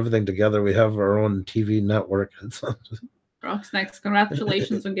we put everything together, we have our own TV network. Rox Next,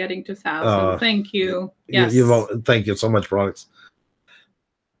 congratulations on getting to 1,000. Thank you. Yes. Thank you so much, Rox.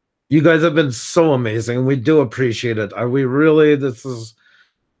 You guys have been so amazing. We do appreciate it. We really,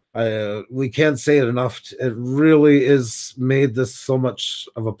 we can't say it enough. It really is made this so much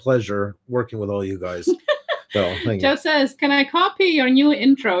of a pleasure working with all you guys. So, thank Joe you. says, can I copy your new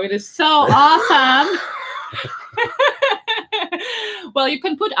intro? It is so awesome. Well, you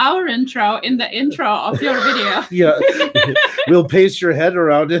can put our intro in the intro of your video. Yeah. We'll paste your head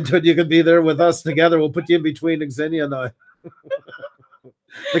around into it. You can be there with us together. We'll put you in between Xenia and I.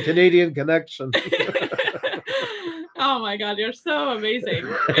 The Canadian connection. Oh my God, you're so amazing.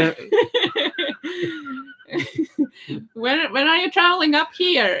 When are you traveling up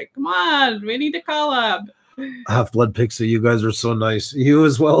here? Come on, we need a collab. Half-Blood Pixie, you guys are so nice. You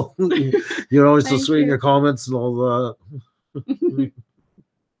as well. You're always so sweet in your comments and all that.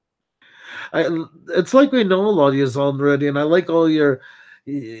 It's like we know a lot of you already, and I like all your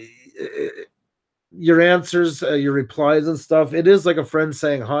answers, your replies and stuff. It is like a friend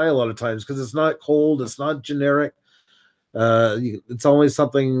saying hi a lot of times because it's not cold, it's not generic. It's always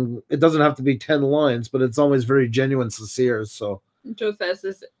something. It doesn't have to be 10 lines, but it's always very genuine, sincere. So Joe says,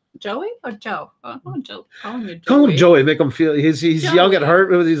 "Is it Joey or Joe?" Oh, Joe. Call him Joey. Call him Joey. Make him feel he's young at heart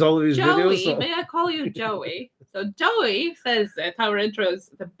with all of these videos. So. May I call you Joey? So Joey says that our intro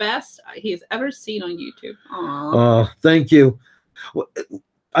is the best he's ever seen on YouTube. Oh, thank you.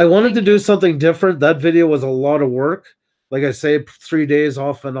 I wanted to do something different. That video was a lot of work. Like I say, 3 days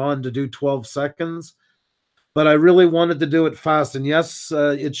off and on to do 12 seconds. But I really wanted to do it fast. And yes,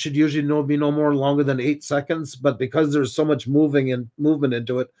 it should usually be no more longer than 8 seconds. But because there's so much movement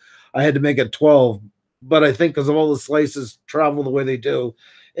into it, I had to make it 12. But I think because of all the slices travel the way they do,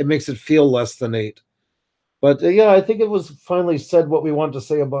 it makes it feel less than 8. But yeah, I think it was finally said what we wanted to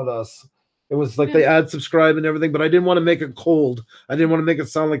say about us. It was like they add subscribe and everything, but I didn't want to make it cold. I didn't want to make it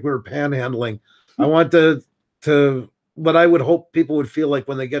sound like we were panhandling. I want to what I would hope people would feel like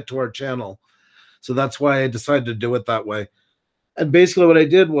when they get to our channel. So that's why I decided to do it that way. And basically what I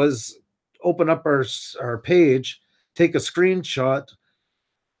did was open up our page, take a screenshot,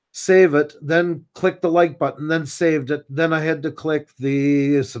 save it, then click the like button, then saved it. Then I had to click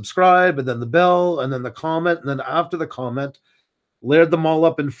the subscribe and then the bell and then the comment. And then after the comment, layered them all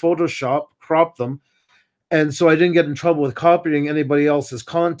up in Photoshop, cropped them. And so I didn't get in trouble with copying anybody else's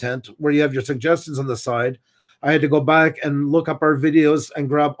content where you have your suggestions on the side. I had to go back and look up our videos and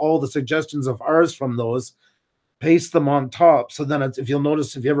grab all the suggestions of ours from those, paste them on top. So then if you'll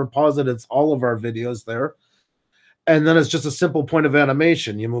notice, if you ever pause it, it's all of our videos there. And then it's just a simple point of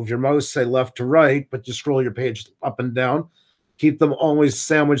animation. You move your mouse, say left to right, but you scroll your page up and down, keep them always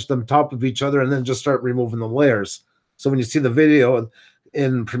sandwiched on top of each other, and then just start removing the layers. So when you see the video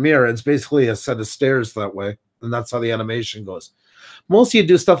in Premiere, it's basically a set of stairs that way. And that's how the animation goes. Mostly you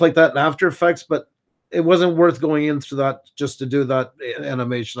do stuff like that in After Effects, but it wasn't worth going in through that just to do that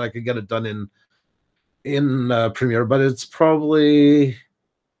animation. I could get it done in Premiere, but it's probably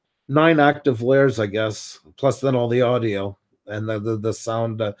 9 active layers, I guess, plus then all the audio and the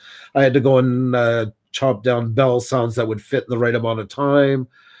sound. I had to go and chop down bell sounds that would fit in the right amount of time,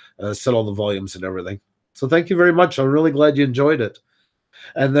 set all the volumes and everything. So thank you very much. I'm really glad you enjoyed it.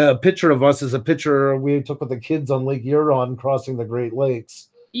 And the picture of us is a picture we took with the kids on Lake Huron crossing the Great Lakes.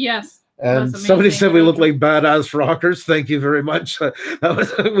 Yes. And somebody said we look like badass rockers. Thank you very much.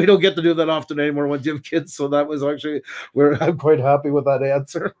 We don't get to do that often anymore once you have kids. So that was actually, I'm quite happy with that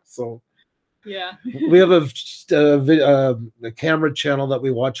answer. So yeah, we have a camera channel that we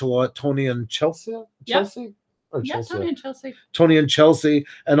watch a lot. Tony and Chelsea. Chelsea. Or Chelsea. Tony and Chelsea. Tony and Chelsea,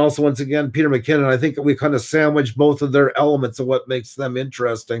 and also once again Peter McKinnon. I think we kind of sandwich both of their elements of what makes them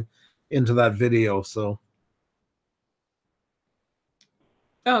interesting into that video. So.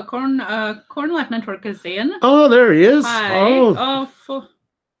 Oh, Corn Life Network is in. Oh, there he is. Hi. Oh,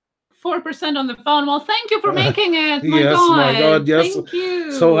 4% on the phone. Well, thank you for making it. My God, yes. Thank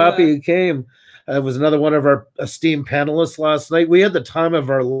you. So happy you came. It was another one of our esteemed panelists last night. We had the time of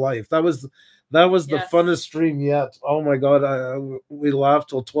our life. That was the funnest stream yet. Oh my God, we laughed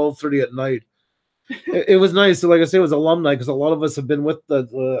till 12:30 at night. It was nice. So like I say, it was alumni because a lot of us have been with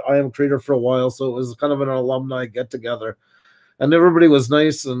the I Am Creator for a while, so it was kind of an alumni get together. And everybody was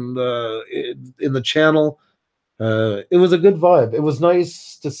nice, and in the channel, it was a good vibe. It was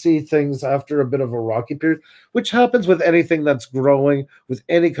nice to see things after a bit of a rocky period, which happens with anything that's growing, with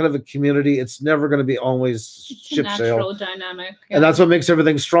any kind of a community. It's never going to be always ship natural dynamic. Yeah. And that's what makes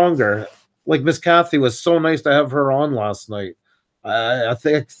everything stronger. Like Miss Kathy was so nice to have her on last night. I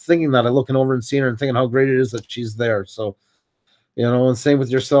think thinking that, I'm looking over and seeing her and thinking how great it is that she's there. So, and same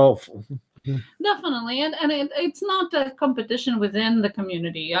with yourself. Definitely, and it's not a competition within the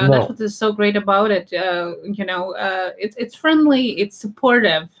community. No. That's what is so great about it. It's friendly, it's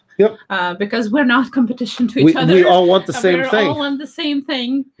supportive. Yep. Because we're not competition to each other. We all want the same thing. We all want the same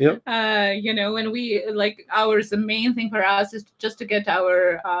thing. Yep. And we like ours. The main thing for us is just to get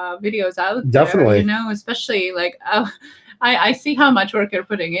our videos out. Definitely. There, especially like. I see how much work you're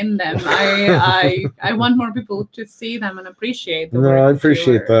putting in them. I want more people to see them and appreciate them. I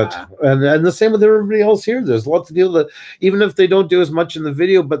appreciate that. And the same with everybody else here. There's lots of people that, even if they don't do as much in the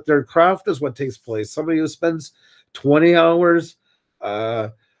video, but their craft is what takes place. Somebody who spends 20 hours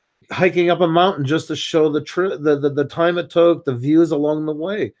hiking up a mountain just to show the time it took, the views along the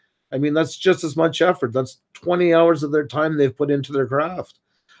way. I mean, that's just as much effort. That's 20 hours of their time they've put into their craft.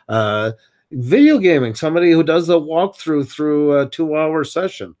 Video gaming, somebody who does a walkthrough through a 2-hour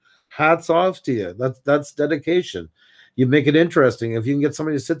session. Hats off to you. That's dedication. You make it interesting. If you can get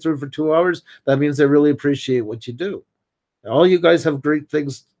somebody to sit through for 2 hours, that means they really appreciate what you do. All you guys have great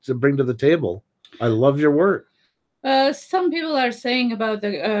things to bring to the table. I love your work. Some people are saying about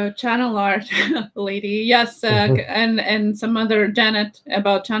the channel art lady, yes, and some other Janet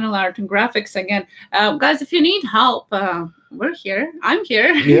about channel art and graphics again. Guys, if you need help, we're here. I'm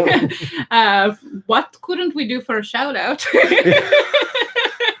here. Yeah. What couldn't we do for a shout out?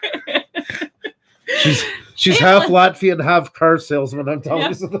 She's half Latvian, half car salesman. I'm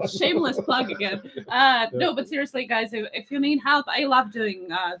telling you. Shameless plug again. No, but seriously, guys, if you need help, I love doing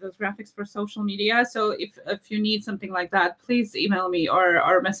those graphics for social media. So if you need something like that, please email me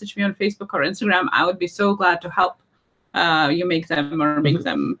or message me on Facebook or Instagram. I would be so glad to help you make them or make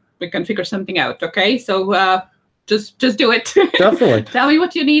them. We can figure something out. Okay, so just do it. Definitely. Tell me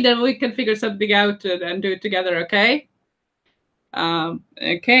what you need, and we can figure something out and do it together. Okay.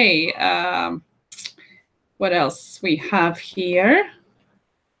 What else we have here?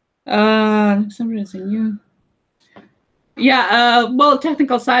 Some reason you. Yeah, well,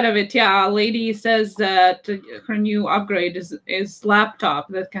 technical side of it, yeah. A lady says that her new upgrade is laptop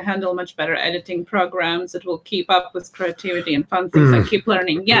that can handle much better editing programs that will keep up with creativity and fun things. I keep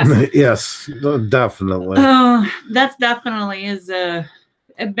learning. Yes. Yes, definitely. That definitely is a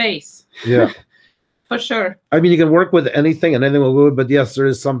base. Yeah. For sure. I mean, you can work with anything and anything will go, but yes, there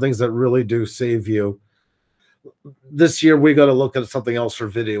is some things that really do save you. This year we got to look at something else for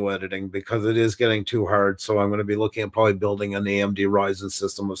video editing because it is getting too hard. So I'm going to be looking at probably building an AMD Ryzen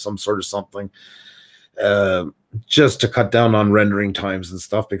system of some sort of something just to cut down on rendering times and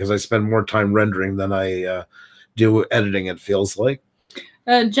stuff because I spend more time rendering than I do editing, it feels like.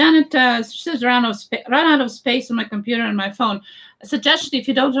 Janet she says run out of space on my computer and my phone. A suggestion, if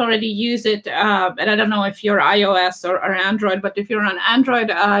you don't already use it, and I don't know if you're iOS or Android, but if you're on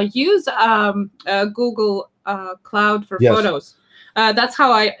Android, use Google Cloud for photos. That's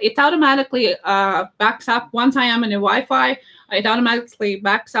how it automatically backs up. Once I am in a Wi-Fi, it automatically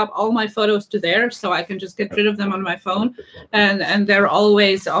backs up all my photos to there, so I can just get rid of them on my phone, and they're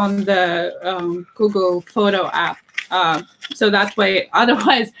always on the Google Photo app. So that way,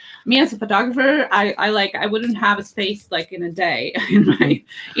 otherwise, me as a photographer, I wouldn't have a space like in a day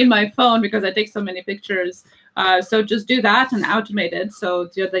in my phone because I take so many pictures. So just do that and automate it so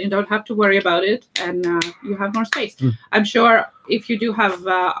that you don't have to worry about it, and you have more space. I'm sure if you do have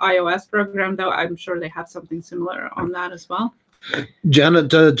iOS program, though, I'm sure they have something similar on that as well. Janet,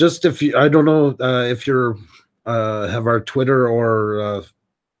 just if you, I don't know if you're have our Twitter or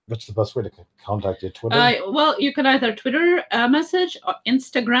what's the best way to contact you? Twitter? Well, you can either Twitter message or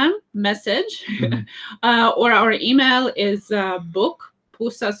Instagram message, or our email is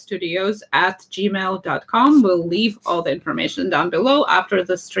bookpusastudios@gmail.com. We'll leave all the information down below after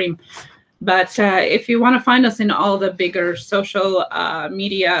the stream. But if you want to find us in all the bigger social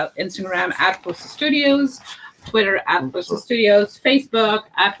media, Instagram @Pusa Studios, Twitter @Pusa Studios, Facebook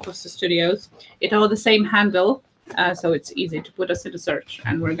 @Pusa Studios, it's all the same handle. So it's easy to put us in a search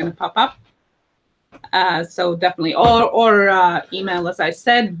and we're going to pop up. So definitely, or email, as I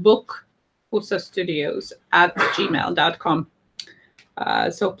said, bookpusastudios@gmail.com.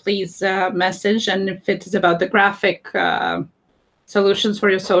 So please message, and if it is about the graphic solutions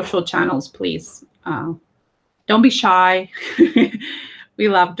for your social channels, please don't be shy. We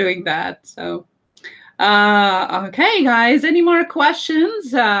love doing that. So, okay, guys, any more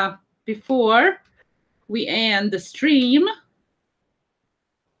questions before we end the stream?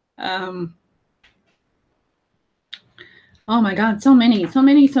 Oh my God, so many.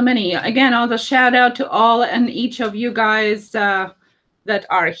 Again, all the shout out to all and each of you guys that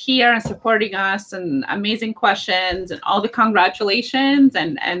are here and supporting us, and amazing questions, and all the congratulations,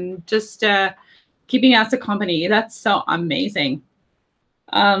 and just keeping us a company. That's so amazing.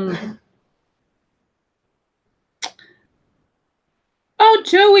 Oh,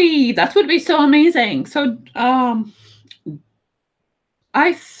 Joey, that would be so amazing. So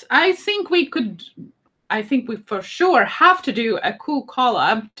I think we could. I think we for sure have to do a cool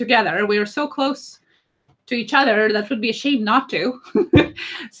collab together. We are so close to each other that would be a shame not to.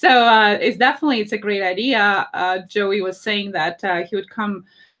 So it's a great idea. Joey was saying that he would come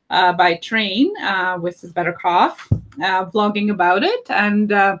by train with his better cough, vlogging about it, and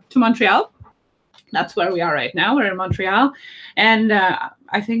to Montreal. That's where we are right now. We're in Montreal, and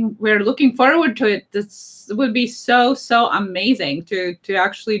I think we're looking forward to it. This would be so amazing to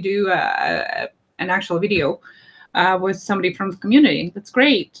actually do an actual video with somebody from the community. That's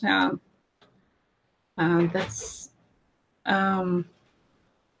great.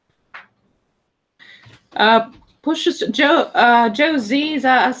 Push Joe Z is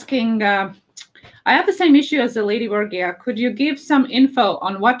asking, I have the same issue as the Lady Borgia. Could you give some info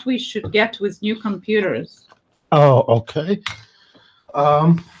on what we should get with new computers? Oh, okay.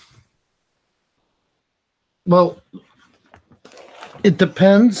 Well, it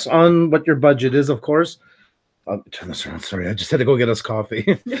depends on what your budget is, of course. I'll turn this around. Sorry, I just had to go get us coffee.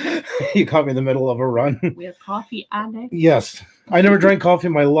 You caught me in the middle of a run. We have coffee, Alex. Yes. I never drank coffee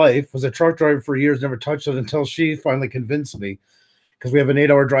in my life. Was a truck driver for years, never touched it until she finally convinced me. Because we have an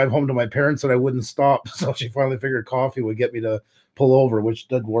 8-hour drive home to my parents and I wouldn't stop. So she finally figured coffee would get me to pull over, which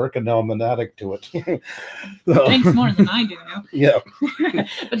did work, and now I'm an addict to it. Thanks more than I do. Yeah.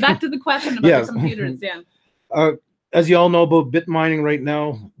 But back to the question about the computers, yeah. As you all know about bit mining right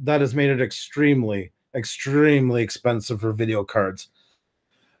now, that has made it extremely expensive for video cards.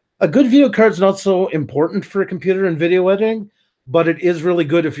 A good video card is not so important for a computer and video editing, but it is really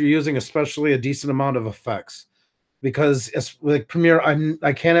good if you're using especially a decent amount of effects. Because it's like Premiere,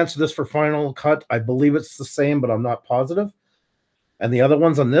 I can't answer this for Final Cut. I believe it's the same, but I'm not positive. And the other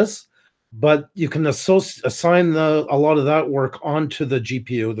ones on this, but you can assign a lot of that work onto the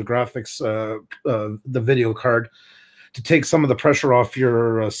GPU, the graphics, the video card, to take some of the pressure off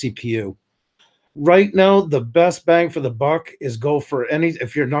your CPU. Right now, the best bang for the buck is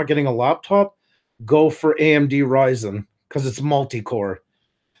if you're not getting a laptop, go for AMD Ryzen, because it's multi-core.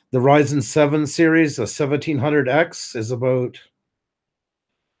 The Ryzen 7 series, the 1700X, is about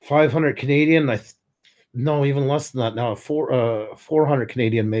 500 Canadian. No, even less than that now. 400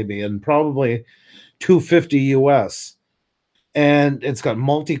 Canadian maybe, and probably 250 US. And it's got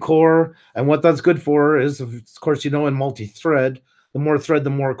multi-core. And what that's good for is, of course, in multi-thread, the more thread, the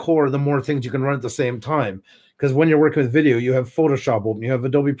more core, the more things you can run at the same time. Because when you're working with video, you have Photoshop open, you have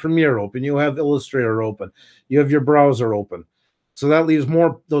Adobe Premiere open, you have Illustrator open, you have your browser open. So that leaves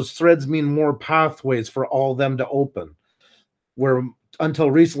those threads mean more pathways for all of them to open. Where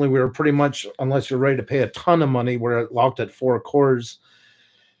until recently, we were pretty much, unless you're ready to pay a ton of money, we're locked at 4 cores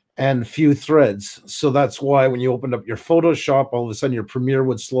and few threads. So that's why when you opened up your Photoshop, all of a sudden your Premiere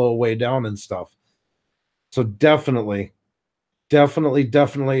would slow way down and stuff. So definitely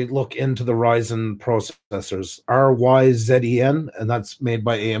look into the Ryzen processors, RYZEN, and that's made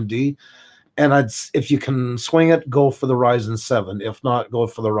by AMD. And if you can swing it, go for the Ryzen 7. If not, go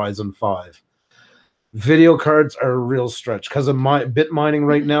for the Ryzen 5. Video cards are a real stretch because of my bit mining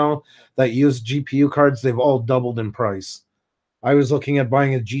right now that use GPU cards. They've all doubled in price. I was looking at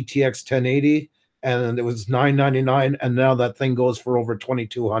buying a GTX 1080 and it was $999, and now that thing goes for over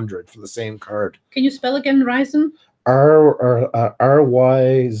 $2,200 for the same card. Can you spell again Ryzen? RYZEN.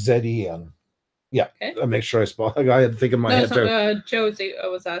 Yeah, okay. I'll make sure I spell. I had to think in my head. Josie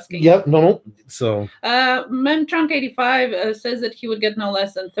was asking. Yep, no. So, Memtrunk85 says that he would get no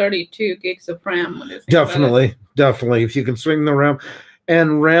less than 32 gigs of RAM. What do you think? Definitely. If you can swing the RAM,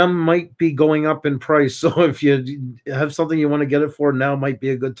 and RAM might be going up in price. So if you have something you want to get it for, now might be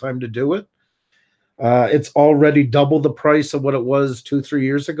a good time to do it. It's already double the price of what it was 2-3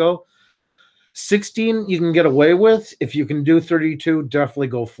 years ago. 16 you can get away with. If you can do 32, definitely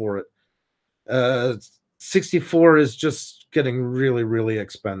go for it. 64 is just getting really, really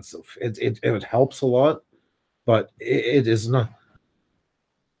expensive. It helps a lot, but it is not.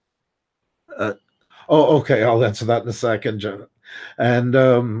 Okay, I'll answer that in a second, Janet.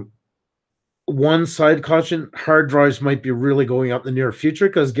 And one side caution: hard drives might be really going up in the near future,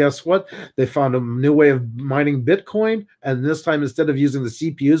 because guess what? They found a new way of mining Bitcoin, and this time, instead of using the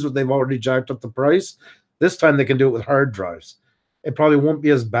CPUs, where they've already jacked up the price, this time they can do it with hard drives. It probably won't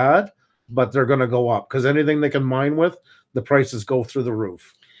be as bad, but they're going to go up because anything they can mine with, the prices go through the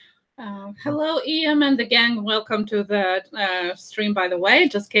roof. Hello, EM and the gang. Welcome to the stream, by the way.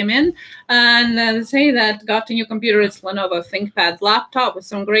 Just came in and say that got a new computer. It's Lenovo ThinkPad laptop with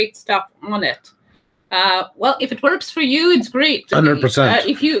some great stuff on it. Well, if it works for you, it's great. 100%.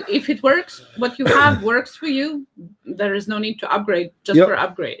 If it works, what you have works for you, there is no need to upgrade just for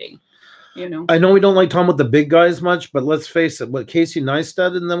upgrading. You know, I know we don't like talking about the big guys much, but let's face it, what Casey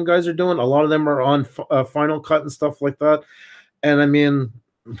Neistat and them guys are doing, a lot of them are on Final Cut and stuff like that. And I mean,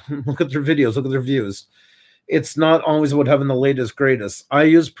 look at their videos, look at their views. It's not always about having the latest, greatest. I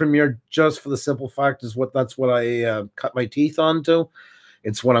use Premiere just for the simple fact that's what I cut my teeth onto.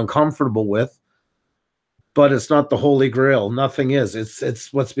 It's what I'm comfortable with, but it's not the holy grail. Nothing is.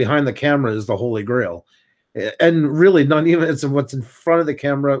 It's what's behind the camera is the holy grail. And really, not even it's what's in front of the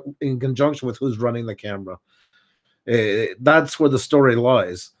camera in conjunction with who's running the camera. That's where the story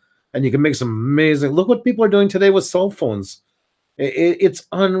lies. And you can make some amazing. Look what people are doing today with cell phones. It's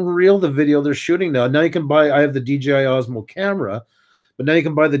unreal, the video they're shooting now. Now you can buy. I have the DJI Osmo camera, but now you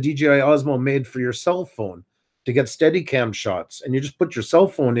can buy the DJI Osmo made for your cell phone to get Steadicam shots. And you just put your cell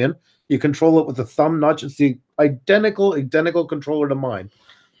phone in. You control it with a thumb notch. It's the identical controller to mine.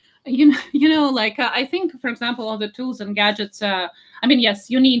 You know, like I think, for example, all the tools and gadgets. I mean, yes,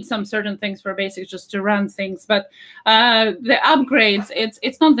 you need some certain things for basics just to run things, but the upgrades,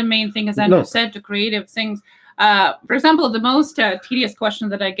 it's not the main thing, as Andrew said, to creative things. For example, the most tedious question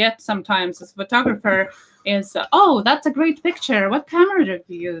that I get sometimes as a photographer is, "Oh, that's a great picture. What camera did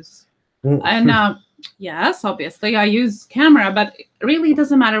you use?" And yes, obviously I use camera, but it really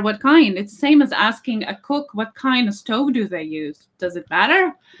doesn't matter what kind. It's the same as asking a cook what kind of stove do they use. Does it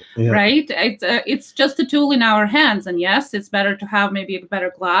matter? Yeah. Right? It's just a tool in our hands. And yes, it's better to have maybe a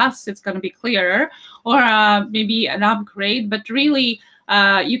better glass. It's going to be clearer, or maybe an upgrade. But really,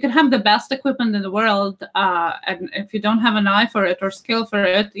 you can have the best equipment in the world, and if you don't have an eye for it or skill for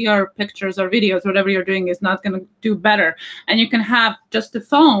it, your pictures or videos, whatever you're doing, is not going to do better. And you can have just a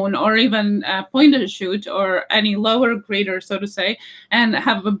phone or even a point and shoot or any lower grader, so to say, and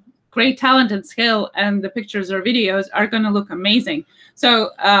have a great talent and skill, and the pictures or videos are going to look amazing. So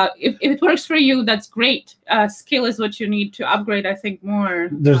if it works for you, that's great. Skill is what you need to upgrade, I think, more.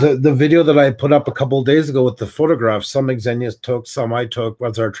 There's the video that I put up a couple of days ago with the photographs. Some Xenius took, some I took,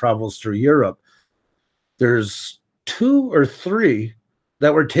 was our travels through Europe. There's 2 or 3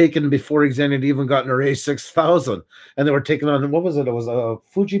 that were taken before Xenia had even gotten her A6000. And they were taken on, what was it? It was a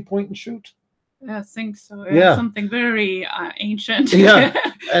Fuji point and shoot? I think so. Yeah, something very ancient. Yeah,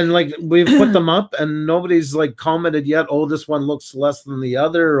 and like we've put them up, and nobody's like commented yet. Oh, this one looks less than the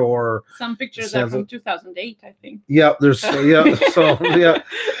other, or some pictures are from 2008, I think. Yeah, there's so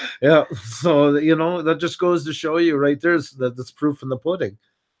So you know, that just goes to show you, right? That's proof in the pudding.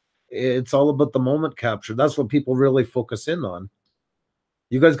 It's all about the moment capture. That's what people really focus in on.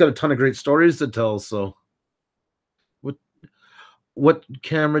 You guys got a ton of great stories to tell, so. What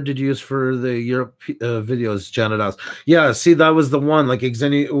camera did you use for the Europe videos? Janet asked. Yeah, see, that was the one. Like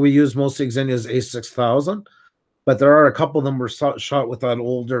Xenia, we use mostly Xenia's A6000, but there are a couple of them were shot with that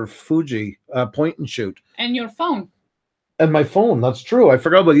older Fuji point and shoot. And your phone. And my phone. That's true. I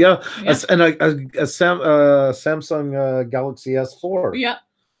forgot about and a Samsung Galaxy S4. Yeah.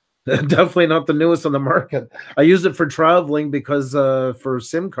 Definitely not the newest on the market. I used it for traveling because for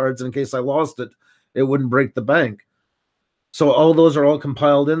SIM cards, in case I lost it, it wouldn't break the bank. So all those are all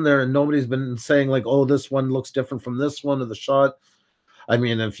compiled in there, and nobody's been saying like, "Oh, this one looks different from this one," of the shot. I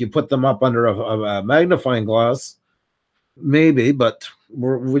mean, if you put them up under a magnifying glass, maybe, but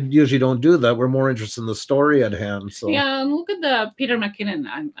we usually don't do that. We're more interested in the story at hand. So yeah, look at the Peter McKinnon.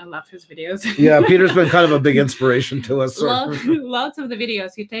 I love his videos. Yeah, Peter's been kind of a big inspiration to us. Lots of the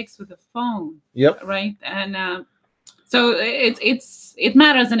videos he takes with the phone. Yep. Right, and so it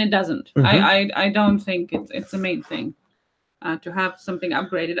matters and it doesn't. I don't think it's the main thing. To have something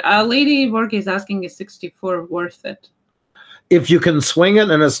upgraded. Lady Borg is asking, is 64 worth it? If you can swing it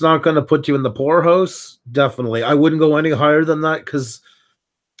and it's not going to put you in the poorhouse, definitely. I wouldn't go any higher than that because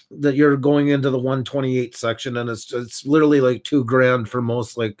that you're going into the 128 section, and it's literally like $2,000 for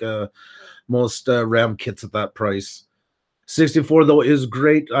most RAM kits at that price. 64 though is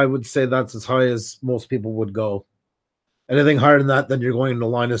great. I would say that's as high as most people would go. Anything higher than that, then you're going to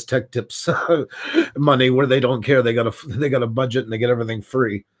Linus Tech Tips money, where they don't care. They got a budget and they get everything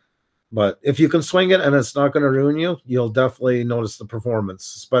free. But if you can swing it and it's not going to ruin you, you'll definitely notice the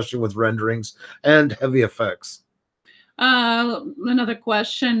performance, especially with renderings and heavy effects. Another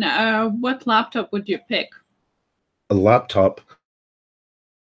question: what laptop would you pick? A laptop.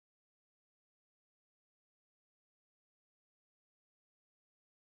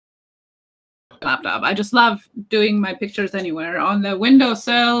 Laptop. I just love doing my pictures anywhere, on the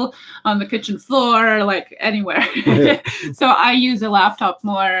windowsill, on the kitchen floor, like anywhere. Yeah. So I use a laptop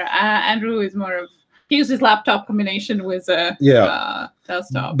more. Andrew is more of, he uses laptop combination with a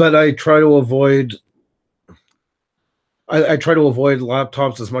desktop. But I try to avoid. I try to avoid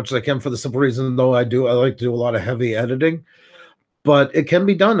laptops as much as I can for the simple reason, though I like to do a lot of heavy editing. But it can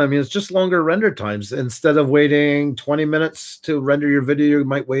be done. I mean, it's just longer render times. Instead of waiting 20 minutes to render your video, you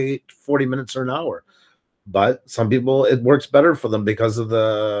might wait 40 minutes or an hour. But some people, it works better for them because of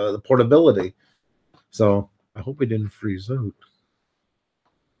the portability. So I hope we didn't freeze out.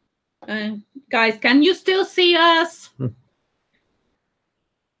 Guys, can you still see us?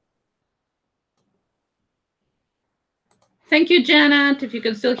 Thank you, Janet. If you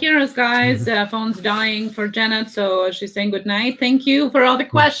can still hear us, guys. Phone's dying for Janet, so she's saying good night. Thank you for all the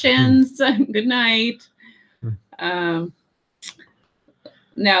questions. Good night. No,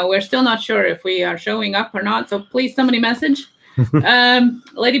 we're still not sure if we are showing up or not, so please somebody message.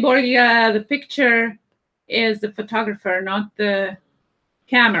 Lady Borg, the picture is the photographer, not the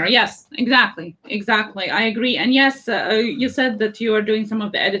camera. Yes, exactly. I agree. And yes, you said that you are doing some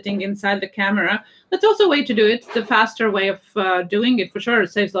of the editing inside the camera. That's also a way to do it. It's the faster way of doing it, for sure.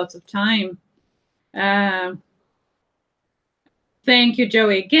 It saves lots of time. Thank you,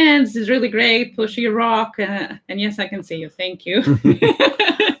 Joey. Again, this is really great. Push your rock. And yes, I can see you. Thank you.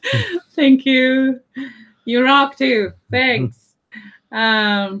 Thank you. You rock too. Thanks.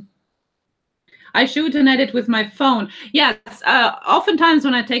 I shoot and edit with my phone. Yes, oftentimes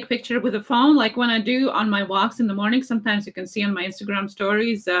when I take picture with a phone, like when I do on my walks in the morning, sometimes you can see on my Instagram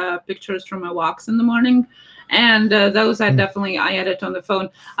stories pictures from my walks in the morning. And those I edit on the phone.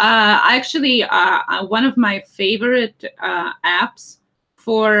 Actually, one of my favorite apps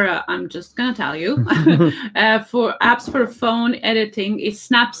for, I'm just going to tell you, for apps for phone editing is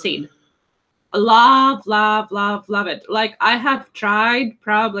Snapseed. Love it. Like I have tried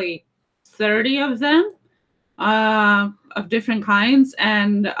probably 30 of them of different kinds,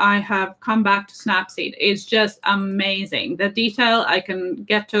 and I have come back to Snapseed. It's just amazing. The detail I can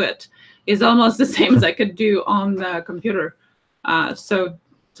get to it is almost the same as I could do on the computer. So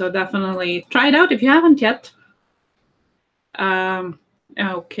definitely try it out if you haven't yet.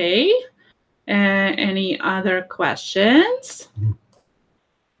 Okay. Any other questions?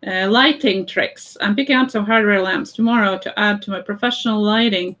 Lighting tricks. I'm picking up some hardware lamps tomorrow to add to my professional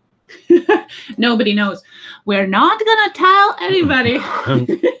lighting. Nobody knows. We're not gonna tell anybody.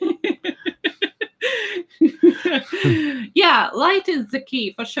 Yeah, light is the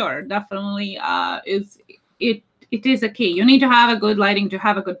key for sure. Definitely, it is a key. You need to have a good lighting to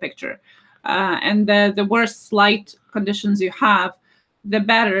have a good picture. And the worse light conditions you have, the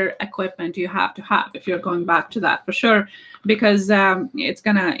better equipment you have to have. If you're going back to that, for sure, because it's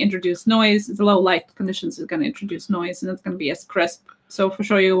gonna introduce noise. The low light conditions is gonna introduce noise, and it's gonna be as crisp. So for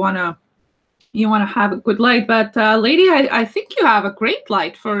sure, you wanna you want to have a good light. But lady, I think you have a great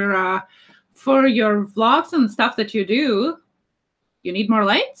light for your vlogs and stuff that you do. You need more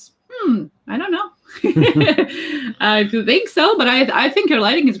lights? I don't know. If you think so, but I think your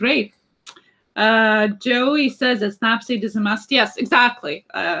lighting is great. Joey says that Snapseed is a must. Yes, exactly.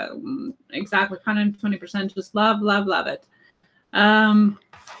 Exactly. 120%. Just love it.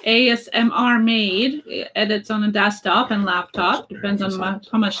 ASMR made edits on a desktop and laptop. Depends on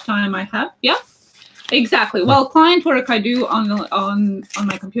how much time I have. Yeah. Exactly. Well, client work I do on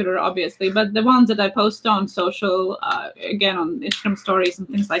my computer, obviously, but the ones that I post on social, again on Instagram stories and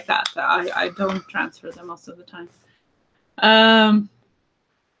things like that, I don't transfer them most of the time.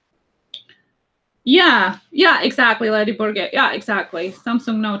 Yeah, exactly, Lady Borget. Yeah, exactly.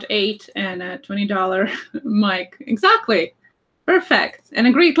 Samsung Note 8 and a $20 mic. Exactly. Perfect. And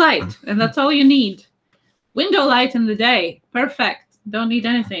a great light, and that's all you need. Window light in the day. Perfect. Don't need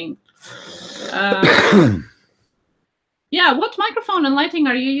anything. Yeah, what microphone and lighting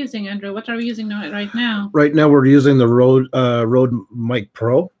are you using, Andrew? What are we using right now? Right now we're using the Rode Mic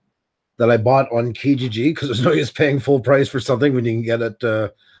Pro that I bought on Kijiji because there's no use paying full price for something when you can get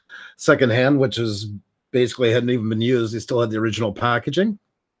it secondhand, which is basically hadn't even been used. They still had the original packaging.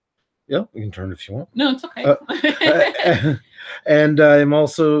 Yeah, we can turn it if you want. No, it's okay. And I'm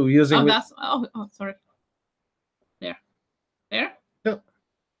also using... Oh, that's... Oh, sorry. There. Yeah.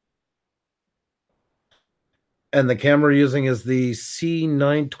 And the camera we're using is the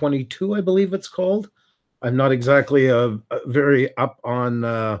C922, I believe it's called. I'm not exactly very up on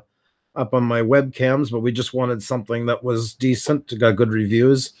my webcams, but we just wanted something that was decent, got good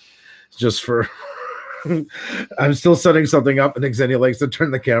reviews, just for... I'm still setting something up, and Xenia likes to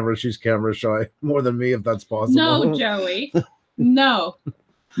turn the camera. She's camera shy more than me, if that's possible. No, Joey. No.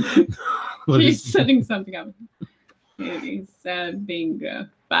 He's setting something up. He's being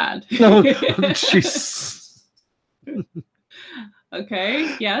bad. No, she's...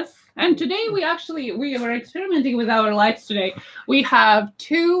 Okay, yes. And today we were experimenting with our lights today. We have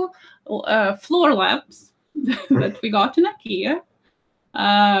two floor lamps that we got in IKEA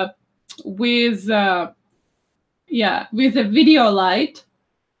with a video light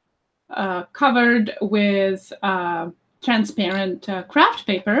covered with transparent craft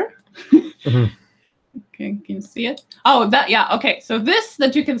paper. Okay, can you see it? Oh, yeah, okay. So this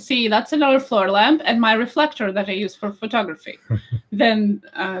that you can see, that's another floor lamp, and my reflector that I use for photography. Then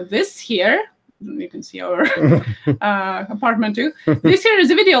this here, you can see our apartment too. This here is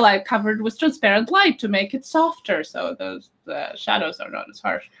a video light covered with transparent light to make it softer, so the shadows are not as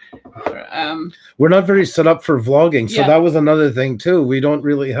harsh. We're not very set up for vlogging, so that was another thing too. We don't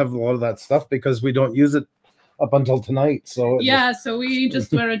really have a lot of that stuff because we don't use it up until tonight. So yeah, so we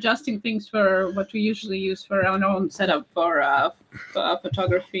just were adjusting things for what we usually use for our own setup for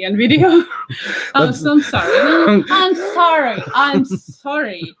photography and video. So I'm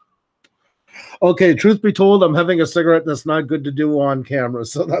sorry. Okay, truth be told, I'm having a cigarette that's not good to do on camera,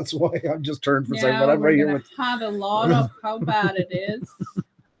 so that's why I just turned for a second. But I'm right here with... have a lot of how bad it is.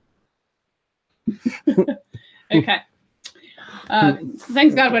 Okay.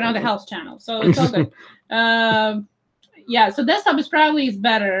 Thanks God we're on the health channel, so it's all good. Yeah, so desktop is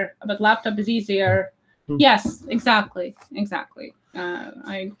better, but laptop is easier. Yes, exactly.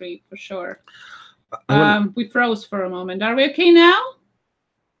 I agree for sure. We froze for a moment. Are we okay now?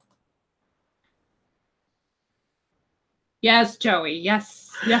 Yes, Joey. Yes.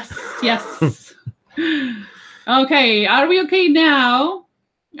 Okay, are we okay now?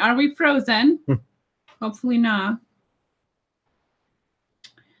 Are we frozen? Hopefully not.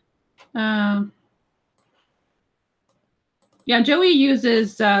 Yeah, Joey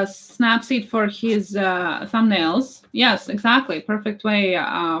uses Snapseed for his thumbnails. Yes, exactly. Perfect way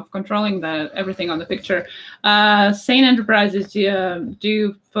of controlling everything on the picture. Sane Enterprises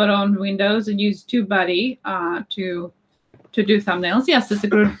do photo on Windows and use TubeBuddy to do thumbnails. Yes, it's a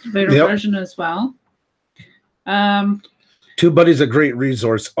good version as well. TubeBuddy's a great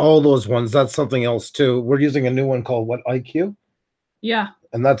resource. All those ones, that's something else too. We're using a new one called IQ? Yeah.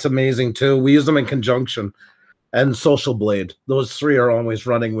 And that's amazing too. We use them in conjunction. And Social Blade. Those three are always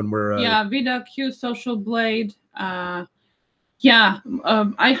running when we're... VidIQ, Social Blade. I have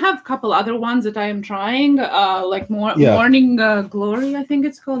a couple other ones that I am trying, like Morning Glory, I think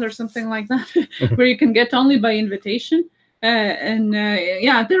it's called, or something like that, where you can get only by invitation.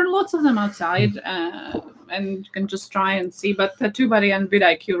 There are lots of them outside, and you can just try and see. But the TubeBuddy and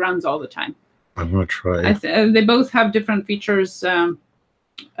vidIQ runs all the time. I'm going to try. They both have different features, so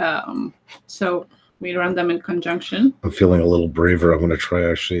we run them in conjunction. I'm feeling a little braver. I'm going to try,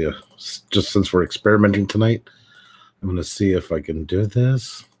 actually, just since we're experimenting tonight, I'm going to see if I can do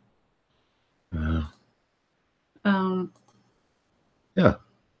this. Yeah.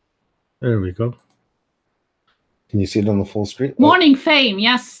 There we go. Can you see it on the full screen? Morning Fame.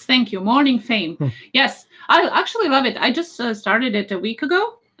 Yes, thank you. Morning Fame. Yes, I actually love it. I just started it a week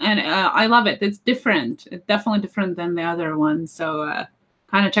ago, and I love it. It's different. It's definitely different than the other one. So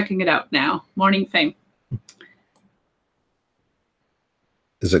kind of checking it out now. Morning Fame.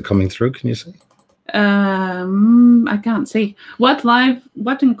 Is it coming through? Can you see? I can't see. What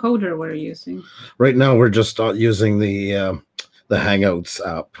encoder we're using? Right now, we're just using the Hangouts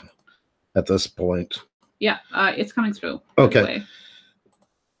app at this point. Yeah, it's coming through. Okay.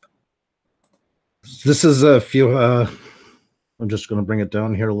 This is a few. I'm just going to bring it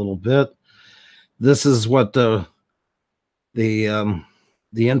down here a little bit. This is what the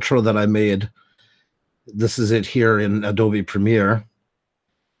intro that I made. This is it here in Adobe Premiere.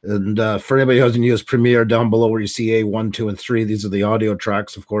 And for anybody who hasn't used Premiere, down below where you see A1, 2, and 3, these are the audio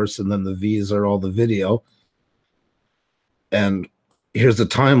tracks, of course, and then the V's are all the video. And here's the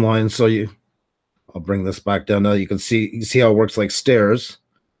timeline. So I'll bring this back down now. You can see how it works like stairs.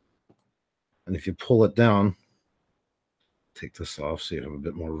 And if you pull it down, take this off so you have a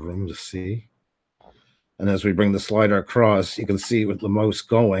bit more room to see. And as we bring the slider across, you can see with the mouse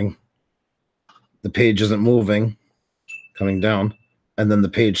going, the page isn't moving, coming down. And then the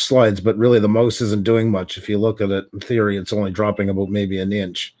page slides, but really the mouse isn't doing much. If you look at it, in theory, it's only dropping about maybe an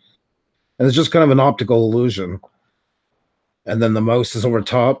inch. And it's just kind of an optical illusion. And then the mouse is over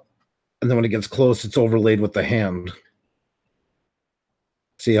top, and then when it gets close, it's overlaid with the hand.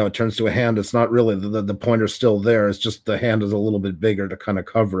 See how it turns to a hand? It's not really, the pointer's still there. It's just the hand is a little bit bigger to kind of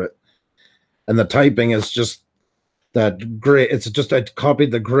cover it. And the typing is just that gray. It's just, I copied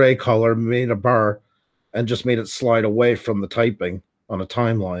the gray color, made a bar, and just made it slide away from the typing on a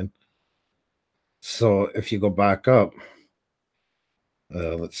timeline. So if you go back up,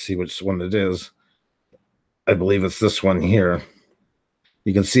 let's see which one it is. I believe it's this one here.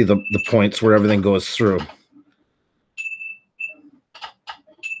 You can see the points where everything goes through.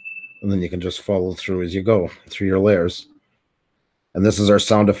 And then you can just follow through as you go through your layers. And this is our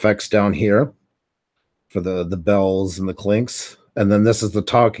sound effects down here for the bells and the clinks. And then this is the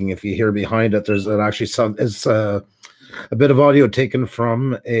talking. If you hear behind it, there's actually it's a bit of audio taken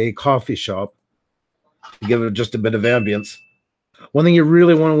from a coffee shop to give it just a bit of ambience. One thing you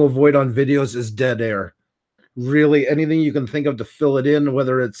really want to avoid on videos is dead air. Really, anything you can think of to fill it in,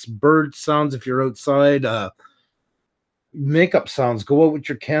 whether it's bird sounds if you're outside, makeup sounds. Go out with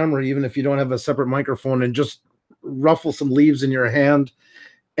your camera, even if you don't have a separate microphone, and just ruffle some leaves in your hand.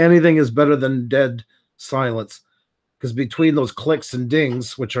 Anything is better than dead silence. Because between those clicks and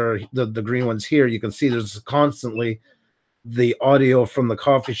dings, which are the green ones here, you can see there's constantly the audio from the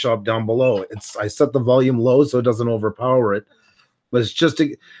coffee shop down below. I set the volume low so it doesn't overpower it. But it's just,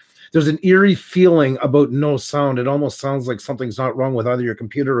 there's an eerie feeling about no sound. It almost sounds like something's not wrong with either your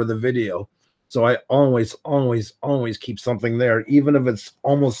computer or the video. So I always, always, always keep something there. Even if it's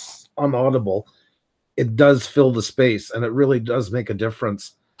almost unaudible, it does fill the space, and it really does make a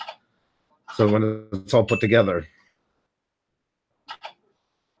difference. So when it's all put together,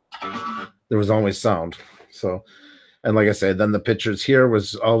 there was always sound. So, and like I said, then the pictures here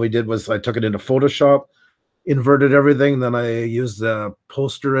was all we did was I took it into Photoshop, inverted everything. Then I used the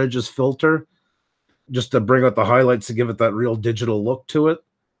poster edges filter just to bring out the highlights to give it that real digital look to it.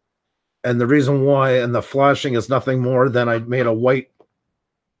 And the reason why, and the flashing is nothing more than I made a white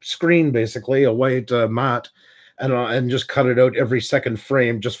screen, basically a white matte, and just cut it out every second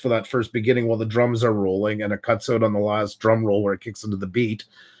frame just for that first beginning while the drums are rolling, and it cuts out on the last drum roll where it kicks into the beat,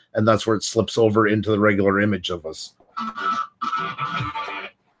 and that's where it slips over into the regular image of us.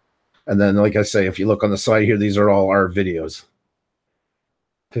 And then, like I say, if you look on the side here, these are all our videos.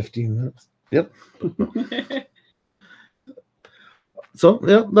 15 minutes. Yep. So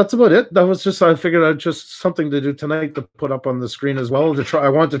yeah, that's about it. That was just, I figured I'd just something to do tonight to put up on the screen as well. I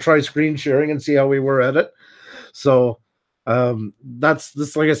want to try screen sharing and see how we were at it. So that's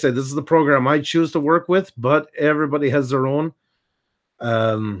this. Like I said, this is the program I choose to work with, but everybody has their own.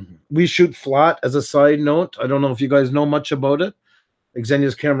 We shoot flat as a side note. I don't know if you guys know much about it.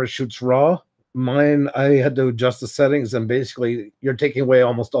 Xenia's camera shoots raw. Mine, I had to adjust the settings, and basically you're taking away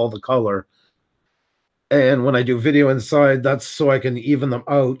almost all the color. And when I do video inside, that's so I can even them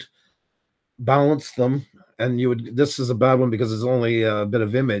out, balance them. And this is a bad one because it's only a bit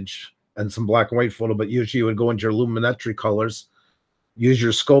of image and some black and white photo, but usually you would go into your lumimetry colors, use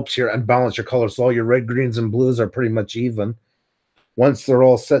your scopes here and balance your colors. So all your red, greens, and blues are pretty much even. Once they're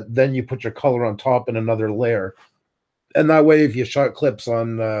all set, then you put your color on top in another layer. And that way, if you shot clips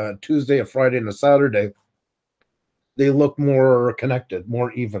on Tuesday, a Friday, and a Saturday, they look more connected,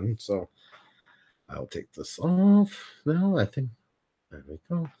 more even. So I'll take this off now. I think there we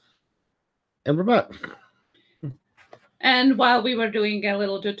go. And we're back. And while we were doing a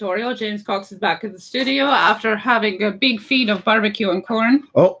little tutorial, James Cox is back in the studio after having a big feed of barbecue and corn.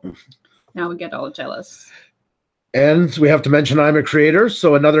 Oh. Now we get all jealous. And we have to mention I'm a creator,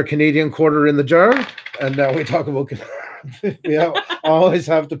 so another Canadian quarter in the jar. And now we talk about yeah, I always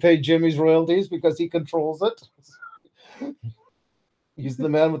have to pay Jimmy's royalties because he controls it. He's the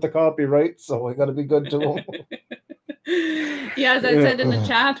man with the copyright, so I got to be good to him. Yeah, as I said in the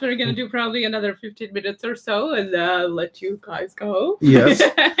chat, we're going to do probably another 15 minutes or so and let you guys go. Yes.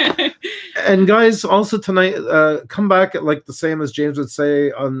 And guys, also tonight, come back at like the same as James would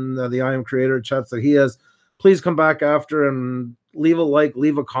say on the I Am Creator chats that he has. Please come back after and leave a like,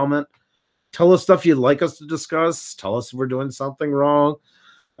 leave a comment. Tell us stuff you'd like us to discuss. Tell us if we're doing something wrong,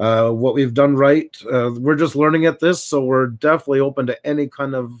 what we've done right. We're just learning at this, so we're definitely open to any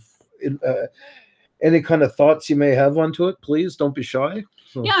kind of thoughts you may have onto it. Please don't be shy.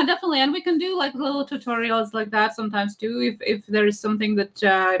 So. Yeah, definitely. And we can do like little tutorials like that sometimes too. If there is something that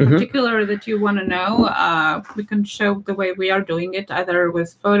in particular that you want to know, we can show the way we are doing it, either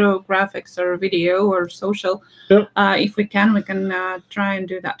with photo, graphics, or video, or social. Yep. If we can try and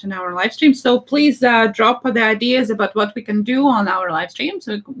do that in our live stream. So please drop the ideas about what we can do on our live streams.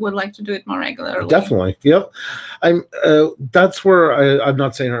 We would like to do it more regularly. Definitely. Yep. That's where I'm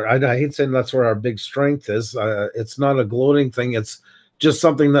not saying I hate saying that's where our big strength is. It's not a gloating thing. It's just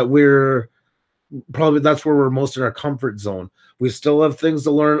something that that's where we're most in our comfort zone. We still have things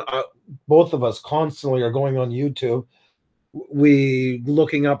to learn. Both of us constantly are going on YouTube. We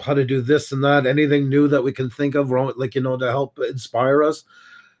looking up how to do this and that, anything new that we can think of, like, to help inspire us.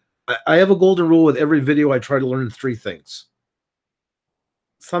 I have a golden rule with every video. I try to learn 3 things.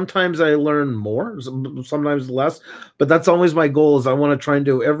 Sometimes I learn more, sometimes less, but that's always my goal. Is I want to try and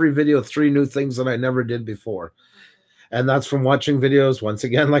do every video 3 new things that I never did before. And that's from watching videos, once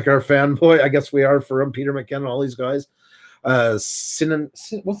again, like our fanboy, I guess we are for him, Peter McKenna, all these guys. What's the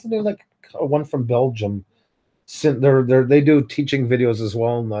name? Like one from Belgium. They do teaching videos as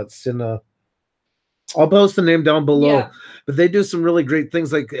well, and that's I'll post the name down below. Yeah. But they do some really great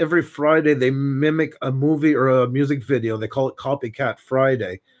things. Like every Friday, they mimic a movie or a music video. They call it Copycat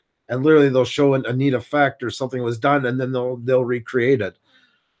Friday, and literally they'll show a neat effect or something was done, and then they'll recreate it.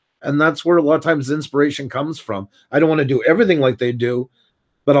 And that's where a lot of times inspiration comes from. I don't want to do everything like they do,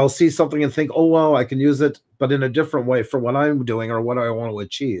 but I'll see something and think, oh, wow, I can use it, but in a different way for what I'm doing or what I want to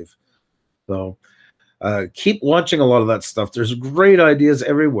achieve. So keep watching a lot of that stuff. There's great ideas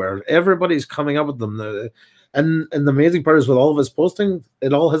everywhere. Everybody's coming up with them. And the amazing part is with all of us posting,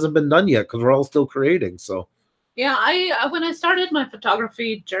 it all hasn't been done yet because we're all still creating. So. Yeah, when I started my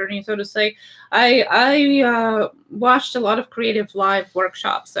photography journey, so to say, I watched a lot of creative live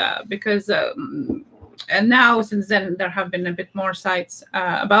workshops because, and now since then there have been a bit more sites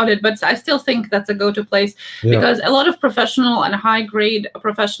about it, but I still think that's a go-to place because a lot of professional and high-grade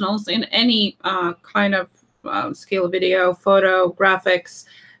professionals in any kind of skill, video, photo, graphics,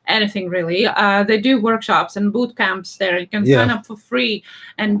 anything really, they do workshops and boot camps there. You can sign up for free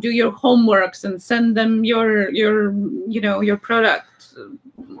and do your homeworks and send them your product,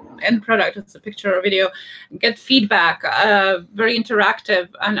 end product. It's a picture or video, get feedback, very interactive.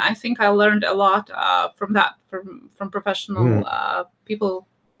 And I think I learned a lot from that, from professional people.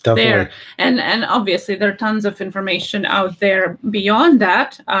 Definitely. There and obviously there are tons of information out there beyond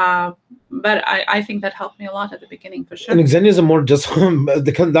that, but I think that helped me a lot at the beginning for sure. And Xenia's a more disciplined.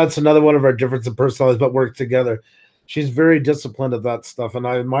 That's another one of our differences in personalities, but work together. She's very disciplined at that stuff, and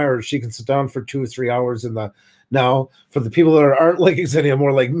I admire her. She can sit down for 2 or 3 hours in the. Now, for the people that aren't like Xenia,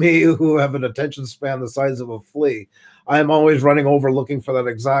 more like me, who have an attention span the size of a flea, I am always running over looking for that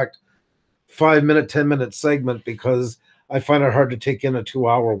exact 5-minute, 10-minute segment because I find it hard to take in a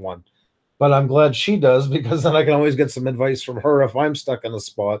 2-hour one. But I'm glad she does because then I can always get some advice from her if I'm stuck in a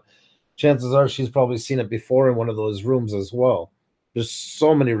spot. Chances are she's probably seen it before in one of those rooms as well. There's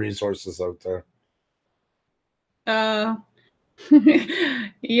so many resources out there. Yeah,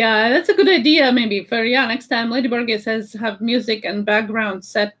 that's a good idea. Maybe for next time, Lady Borges says have music and background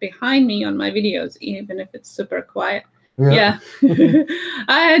set behind me on my videos, even if it's super quiet. Yeah.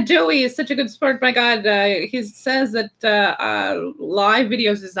 Joey is such a good sport. My God, he says that live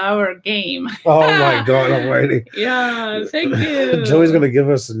videos is our game. Oh my God almighty. Yeah, thank you. Joey's gonna give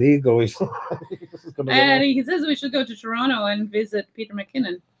us an ego. And he says we should go to Toronto and visit Peter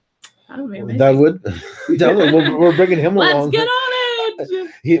McKinnon. That would be amazing. That would. We're bringing him along. Let's get on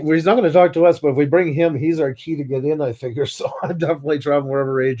it. He's not going to talk to us, but if we bring him, he's our key to get in, I figure. So I'm definitely traveling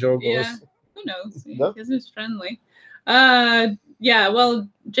wherever AJO goes. Yeah, who knows? Yep. He's friendly. Yeah, well,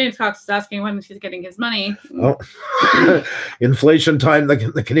 James Cox is asking when he's getting his money. Oh, inflation time,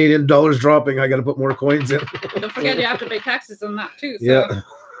 the Canadian dollar's dropping. I got to put more coins in. Don't forget you have to pay taxes on that too. So. Yeah,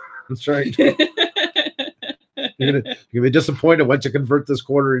 that's right. You're gonna be disappointed once you convert this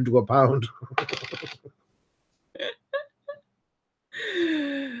quarter into a pound.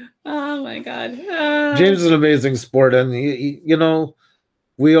 Oh my God. James is an amazing sport, and he you know,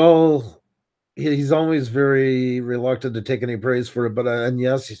 he's always very reluctant to take any praise for it, but and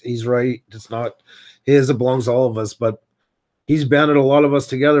yes, he's right. It's not his; it belongs to all of us. But he's banded a lot of us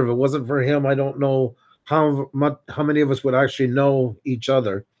together. If it wasn't for him, I don't know how many of us would actually know each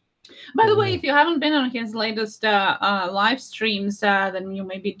other. By the way, if you haven't been on his latest live streams, then you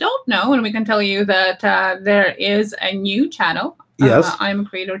maybe don't know, and we can tell you that there is a new channel. Yes, I'm a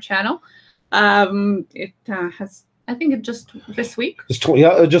Creator channel. It has. I think it just this week.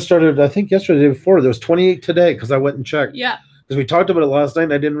 It just started. I think yesterday, the day before. There was 28 today because I went and checked. Yeah. Because we talked about it last night,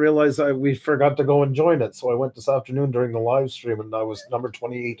 and I didn't realize we forgot to go and join it. So I went this afternoon during the live stream, and I was number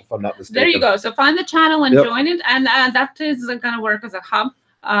 28, if I'm not mistaken. There you go. So find the channel and join it, and that is going to work as a hub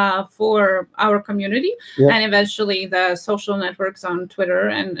for our community, and eventually the social networks on Twitter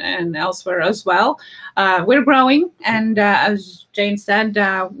and elsewhere as well. We're growing, and as James said,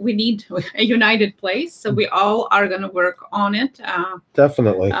 we need a united place, so we all are going to work on it.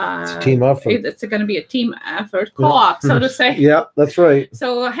 Definitely, it's a team effort. It's going to be a team effort, co-op, so to say. Yeah, that's right.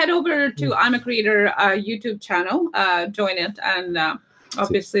 So head over to I'm a Creator YouTube channel, join it, and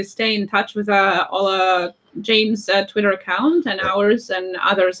obviously stay in touch with all James' Twitter account and ours and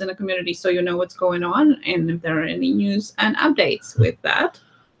others in the community, so you know what's going on and if there are any news and updates with that.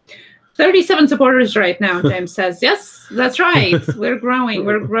 37 supporters right now, James says. Yes, that's right. We're growing.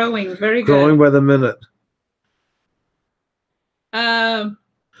 We're growing. Very good. Growing by the minute.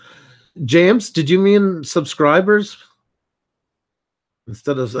 James, did you mean subscribers?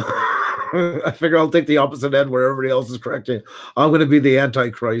 Instead of... I figure I'll take the opposite end where everybody else is correcting. I'm going to be the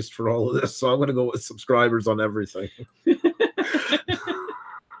Antichrist for all of this, so I'm going to go with subscribers on everything.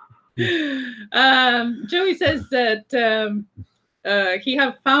 Joey says that he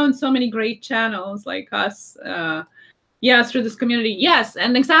have found so many great channels like us. Yes, through this community. Yes,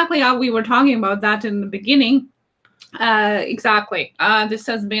 and exactly how we were talking about that in the beginning. Exactly. This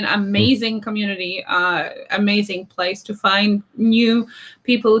has been amazing community, amazing place to find new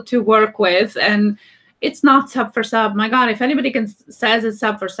people to work with, and it's not sub for sub. My God, if anybody says it's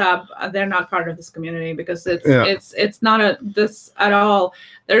sub for sub, they're not part of this community, because it's not this at all.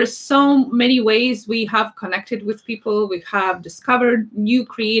 There's so many ways we have connected with people. We have discovered new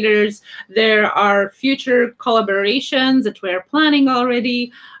creators. There are future collaborations that we're planning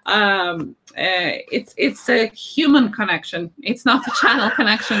already. It's a human connection. It's not a channel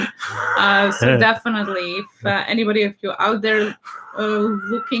connection. So definitely, if anybody of you out there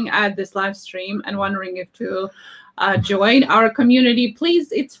looking at this live stream and wondering if to join our community,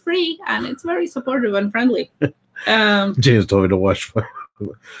 please, it's free and it's very supportive and friendly. James told me to wash my...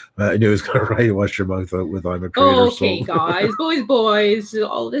 I knew he was going to write, wash your mouth out with I'm a Creator. Okay, guys, boys,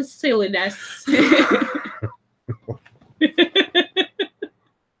 all this silliness.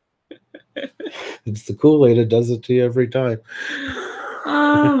 It's the Kool-Aid. It does it to you every time.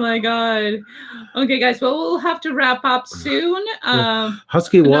 Oh my God. Okay, guys. Well, we'll have to wrap up soon.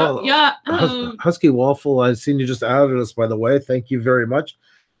 Husky Waffle. I've seen you just added us, by the way. Thank you very much.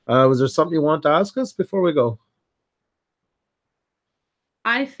 Was there something you want to ask us before we go?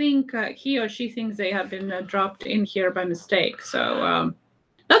 I think he or she thinks they have been dropped in here by mistake. So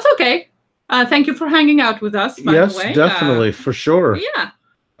that's okay. Thank you for hanging out with us, by the way. Yes, definitely, for sure. Yeah.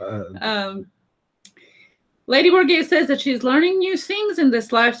 Lady Borgay says that she's learning new things in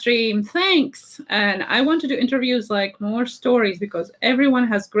this live stream. Thanks. And I want to do interviews, like more stories, because everyone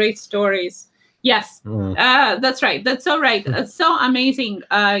has great stories. Yes, that's right. That's so right. That's so amazing.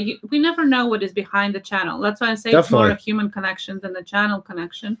 We never know what is behind the channel. That's why I say It's more a human connection than a channel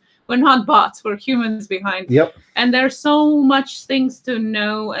connection. We're not bots. We're humans behind. Yep. And there's so much things to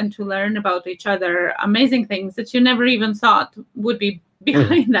know and to learn about each other. Amazing things that you never even thought would be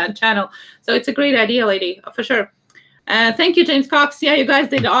behind that channel. So it's a great idea, lady, for sure. Thank you, James Cox. Yeah, you guys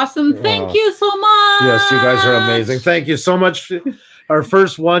did awesome. Thank you so much. Yes, you guys are amazing. Thank you so much. Our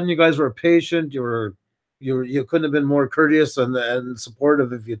first one, you guys were patient. You couldn't have been more courteous and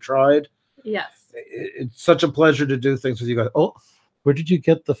supportive if you tried. Yes. It's such a pleasure to do things with you guys. Oh, where did you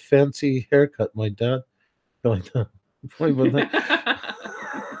get the fancy haircut, my dad? Thank you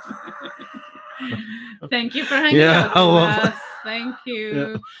for hanging out with us. Thank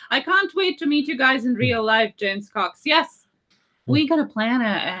you. Yeah. I can't wait to meet you guys in real life, James Cox. Yes, we gotta plan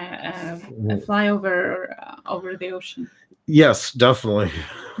a flyover over the ocean. Yes, definitely.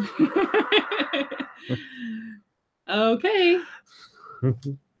 Okay.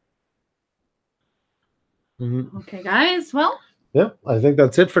 Okay, guys. Well. Yeah, I think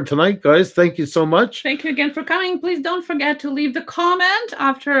that's it for tonight, guys. Thank you so much. Thank you again for coming. Please don't forget to leave the comment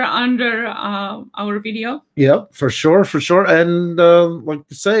under our video. Yeah, for sure. And like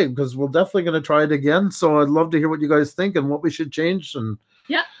to say, because we're definitely going to try it again. So I'd love to hear what you guys think and what we should change. And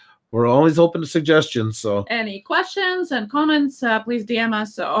yeah, we're always open to suggestions. So any questions and comments, please DM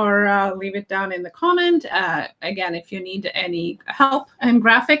us or leave it down in the comment. Again, if you need any help and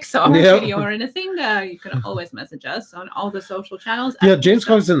graphics or video or anything, you can always message us on all the social channels. Yeah, James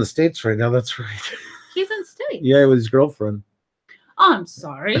Cogg's in the States right now. That's right. He's in the States. Yeah, with his girlfriend. I'm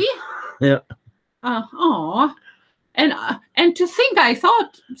sorry. Yeah. And to think I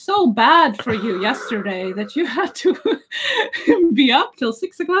thought so bad for you yesterday that you had to be up till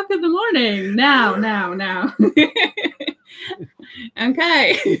 6 o'clock in the morning. Now.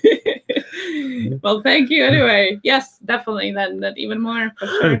 Okay. Well, thank you anyway. Yes, definitely. Then that even more for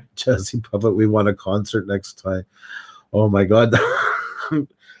sure. Jesse Puppet, we want a concert next time. Oh my God.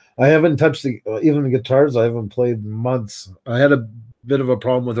 I haven't touched even the guitars. I haven't played in months. I had a bit of a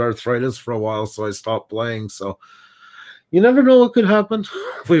problem with arthritis for a while, so I stopped playing. So you never know what could happen.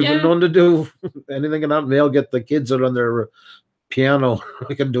 We've been known to do anything and not. I'll get the kids out on their piano.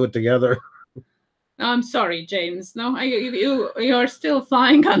 We can do it together. I'm sorry, James. No, you are still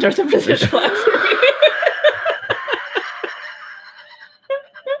flying under the British flag for me.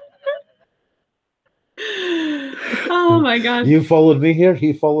 Oh my God. You followed me here.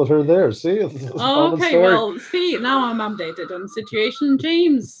 He followed her there. See? Okay, well, see, now I'm updated on the situation.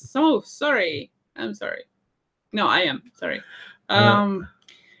 James, so sorry. I'm sorry. No, I am sorry.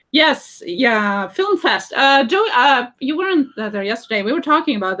 Yes, yeah, Film Fest. Joe, you weren't there yesterday. We were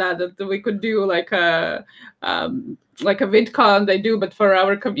talking about that we could do like a VidCon they do, but for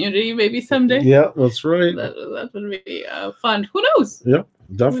our community maybe someday. Yeah, that's right. That would be fun. Who knows? Yeah,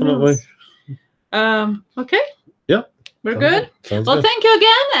 definitely. Okay. Yeah. We're good. Well, thank you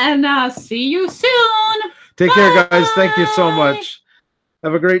again, and see you soon. Take care, guys. Thank you so much.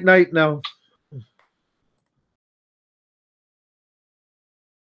 Have a great night now.